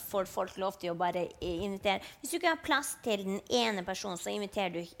fortsatt får folk lov til å bare invitere. Hvis du ikke har plass til den ene personen, så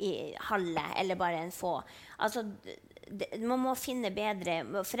inviterer du i halve, eller bare en få. Altså, man må finne bedre,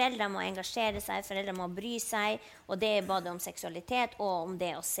 foreldre må engasjere seg, foreldre må bry seg, og det er både om seksualitet og om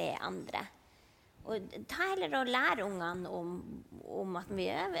det å se andre. Og ta heller og lære ungene om at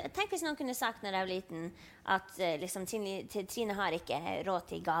tenk hvis noen kunne sagt når jeg var liten at liksom, Trine har ikke råd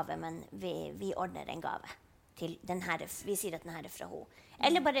til gave, men vi ordner en gave til den her, vi sier at den her er fra henne.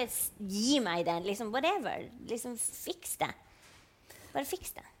 Eller bare gi meg den, liksom whatever, liksom fiks det. Bare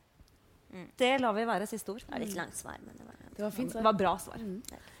fiks det. Det lar vi være siste ord. Det var litt langt svar, men det var fint svar. Det var bra svar.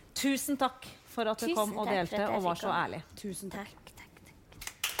 Tusen takk for at du kom og delte og var så ærlig. Tusen takk.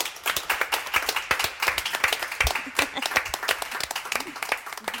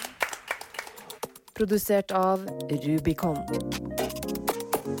 Produsert av Rubicon.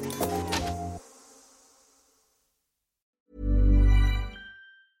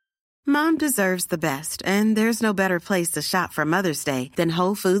 Mom deserves the best, and there's no better place to shop for Mother's Day than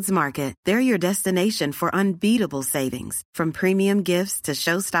Whole Foods Market. They're your destination for unbeatable savings, from premium gifts to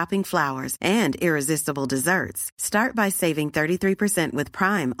show-stopping flowers and irresistible desserts. Start by saving 33% with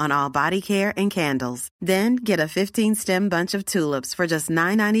Prime on all body care and candles. Then get a 15-stem bunch of tulips for just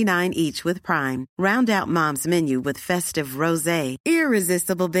 $9.99 each with Prime. Round out Mom's menu with festive rosé,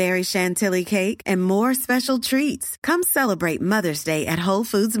 irresistible berry chantilly cake, and more special treats. Come celebrate Mother's Day at Whole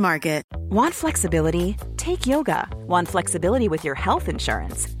Foods Market. Want flexibility? Take yoga. Want flexibility with your health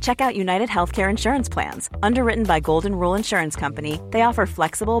insurance? Check out United Healthcare Insurance Plans. Underwritten by Golden Rule Insurance Company, they offer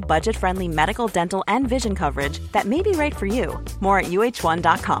flexible, budget-friendly medical, dental, and vision coverage that may be right for you. More at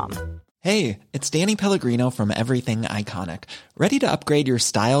uh1.com. Hey, it's Danny Pellegrino from Everything Iconic. Ready to upgrade your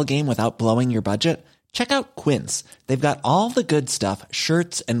style game without blowing your budget? Check out Quince. They've got all the good stuff,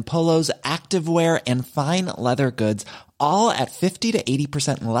 shirts and polos, activewear, and fine leather goods, all at 50 to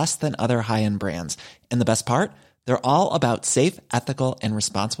 80% less than other high-end brands. And the best part? They're all about safe, ethical, and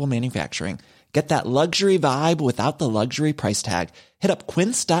responsible manufacturing. Get that luxury vibe without the luxury price tag. Hit up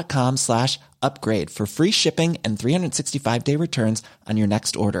quince.com/upgrade for free shipping and 365-day returns on your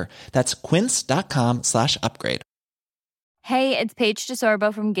next order. That's quince.com/upgrade. Hey, it's Paige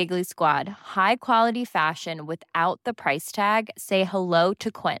DeSorbo from Giggly Squad. High quality fashion without the price tag. Say hello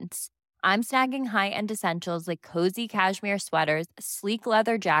to Quince. I'm snagging high-end essentials like cozy cashmere sweaters, sleek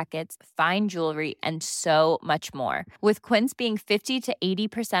leather jackets, fine jewelry, and so much more. With Quince being 50 to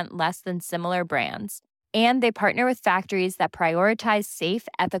 80% less than similar brands. And they partner with factories that prioritize safe,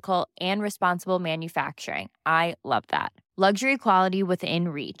 ethical, and responsible manufacturing. I love that. Luxury quality within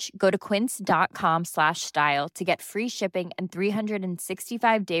reach. Go to quince.com/style to get free shipping and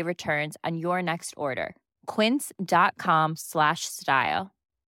 365-day returns on your next order. Quince.com/style.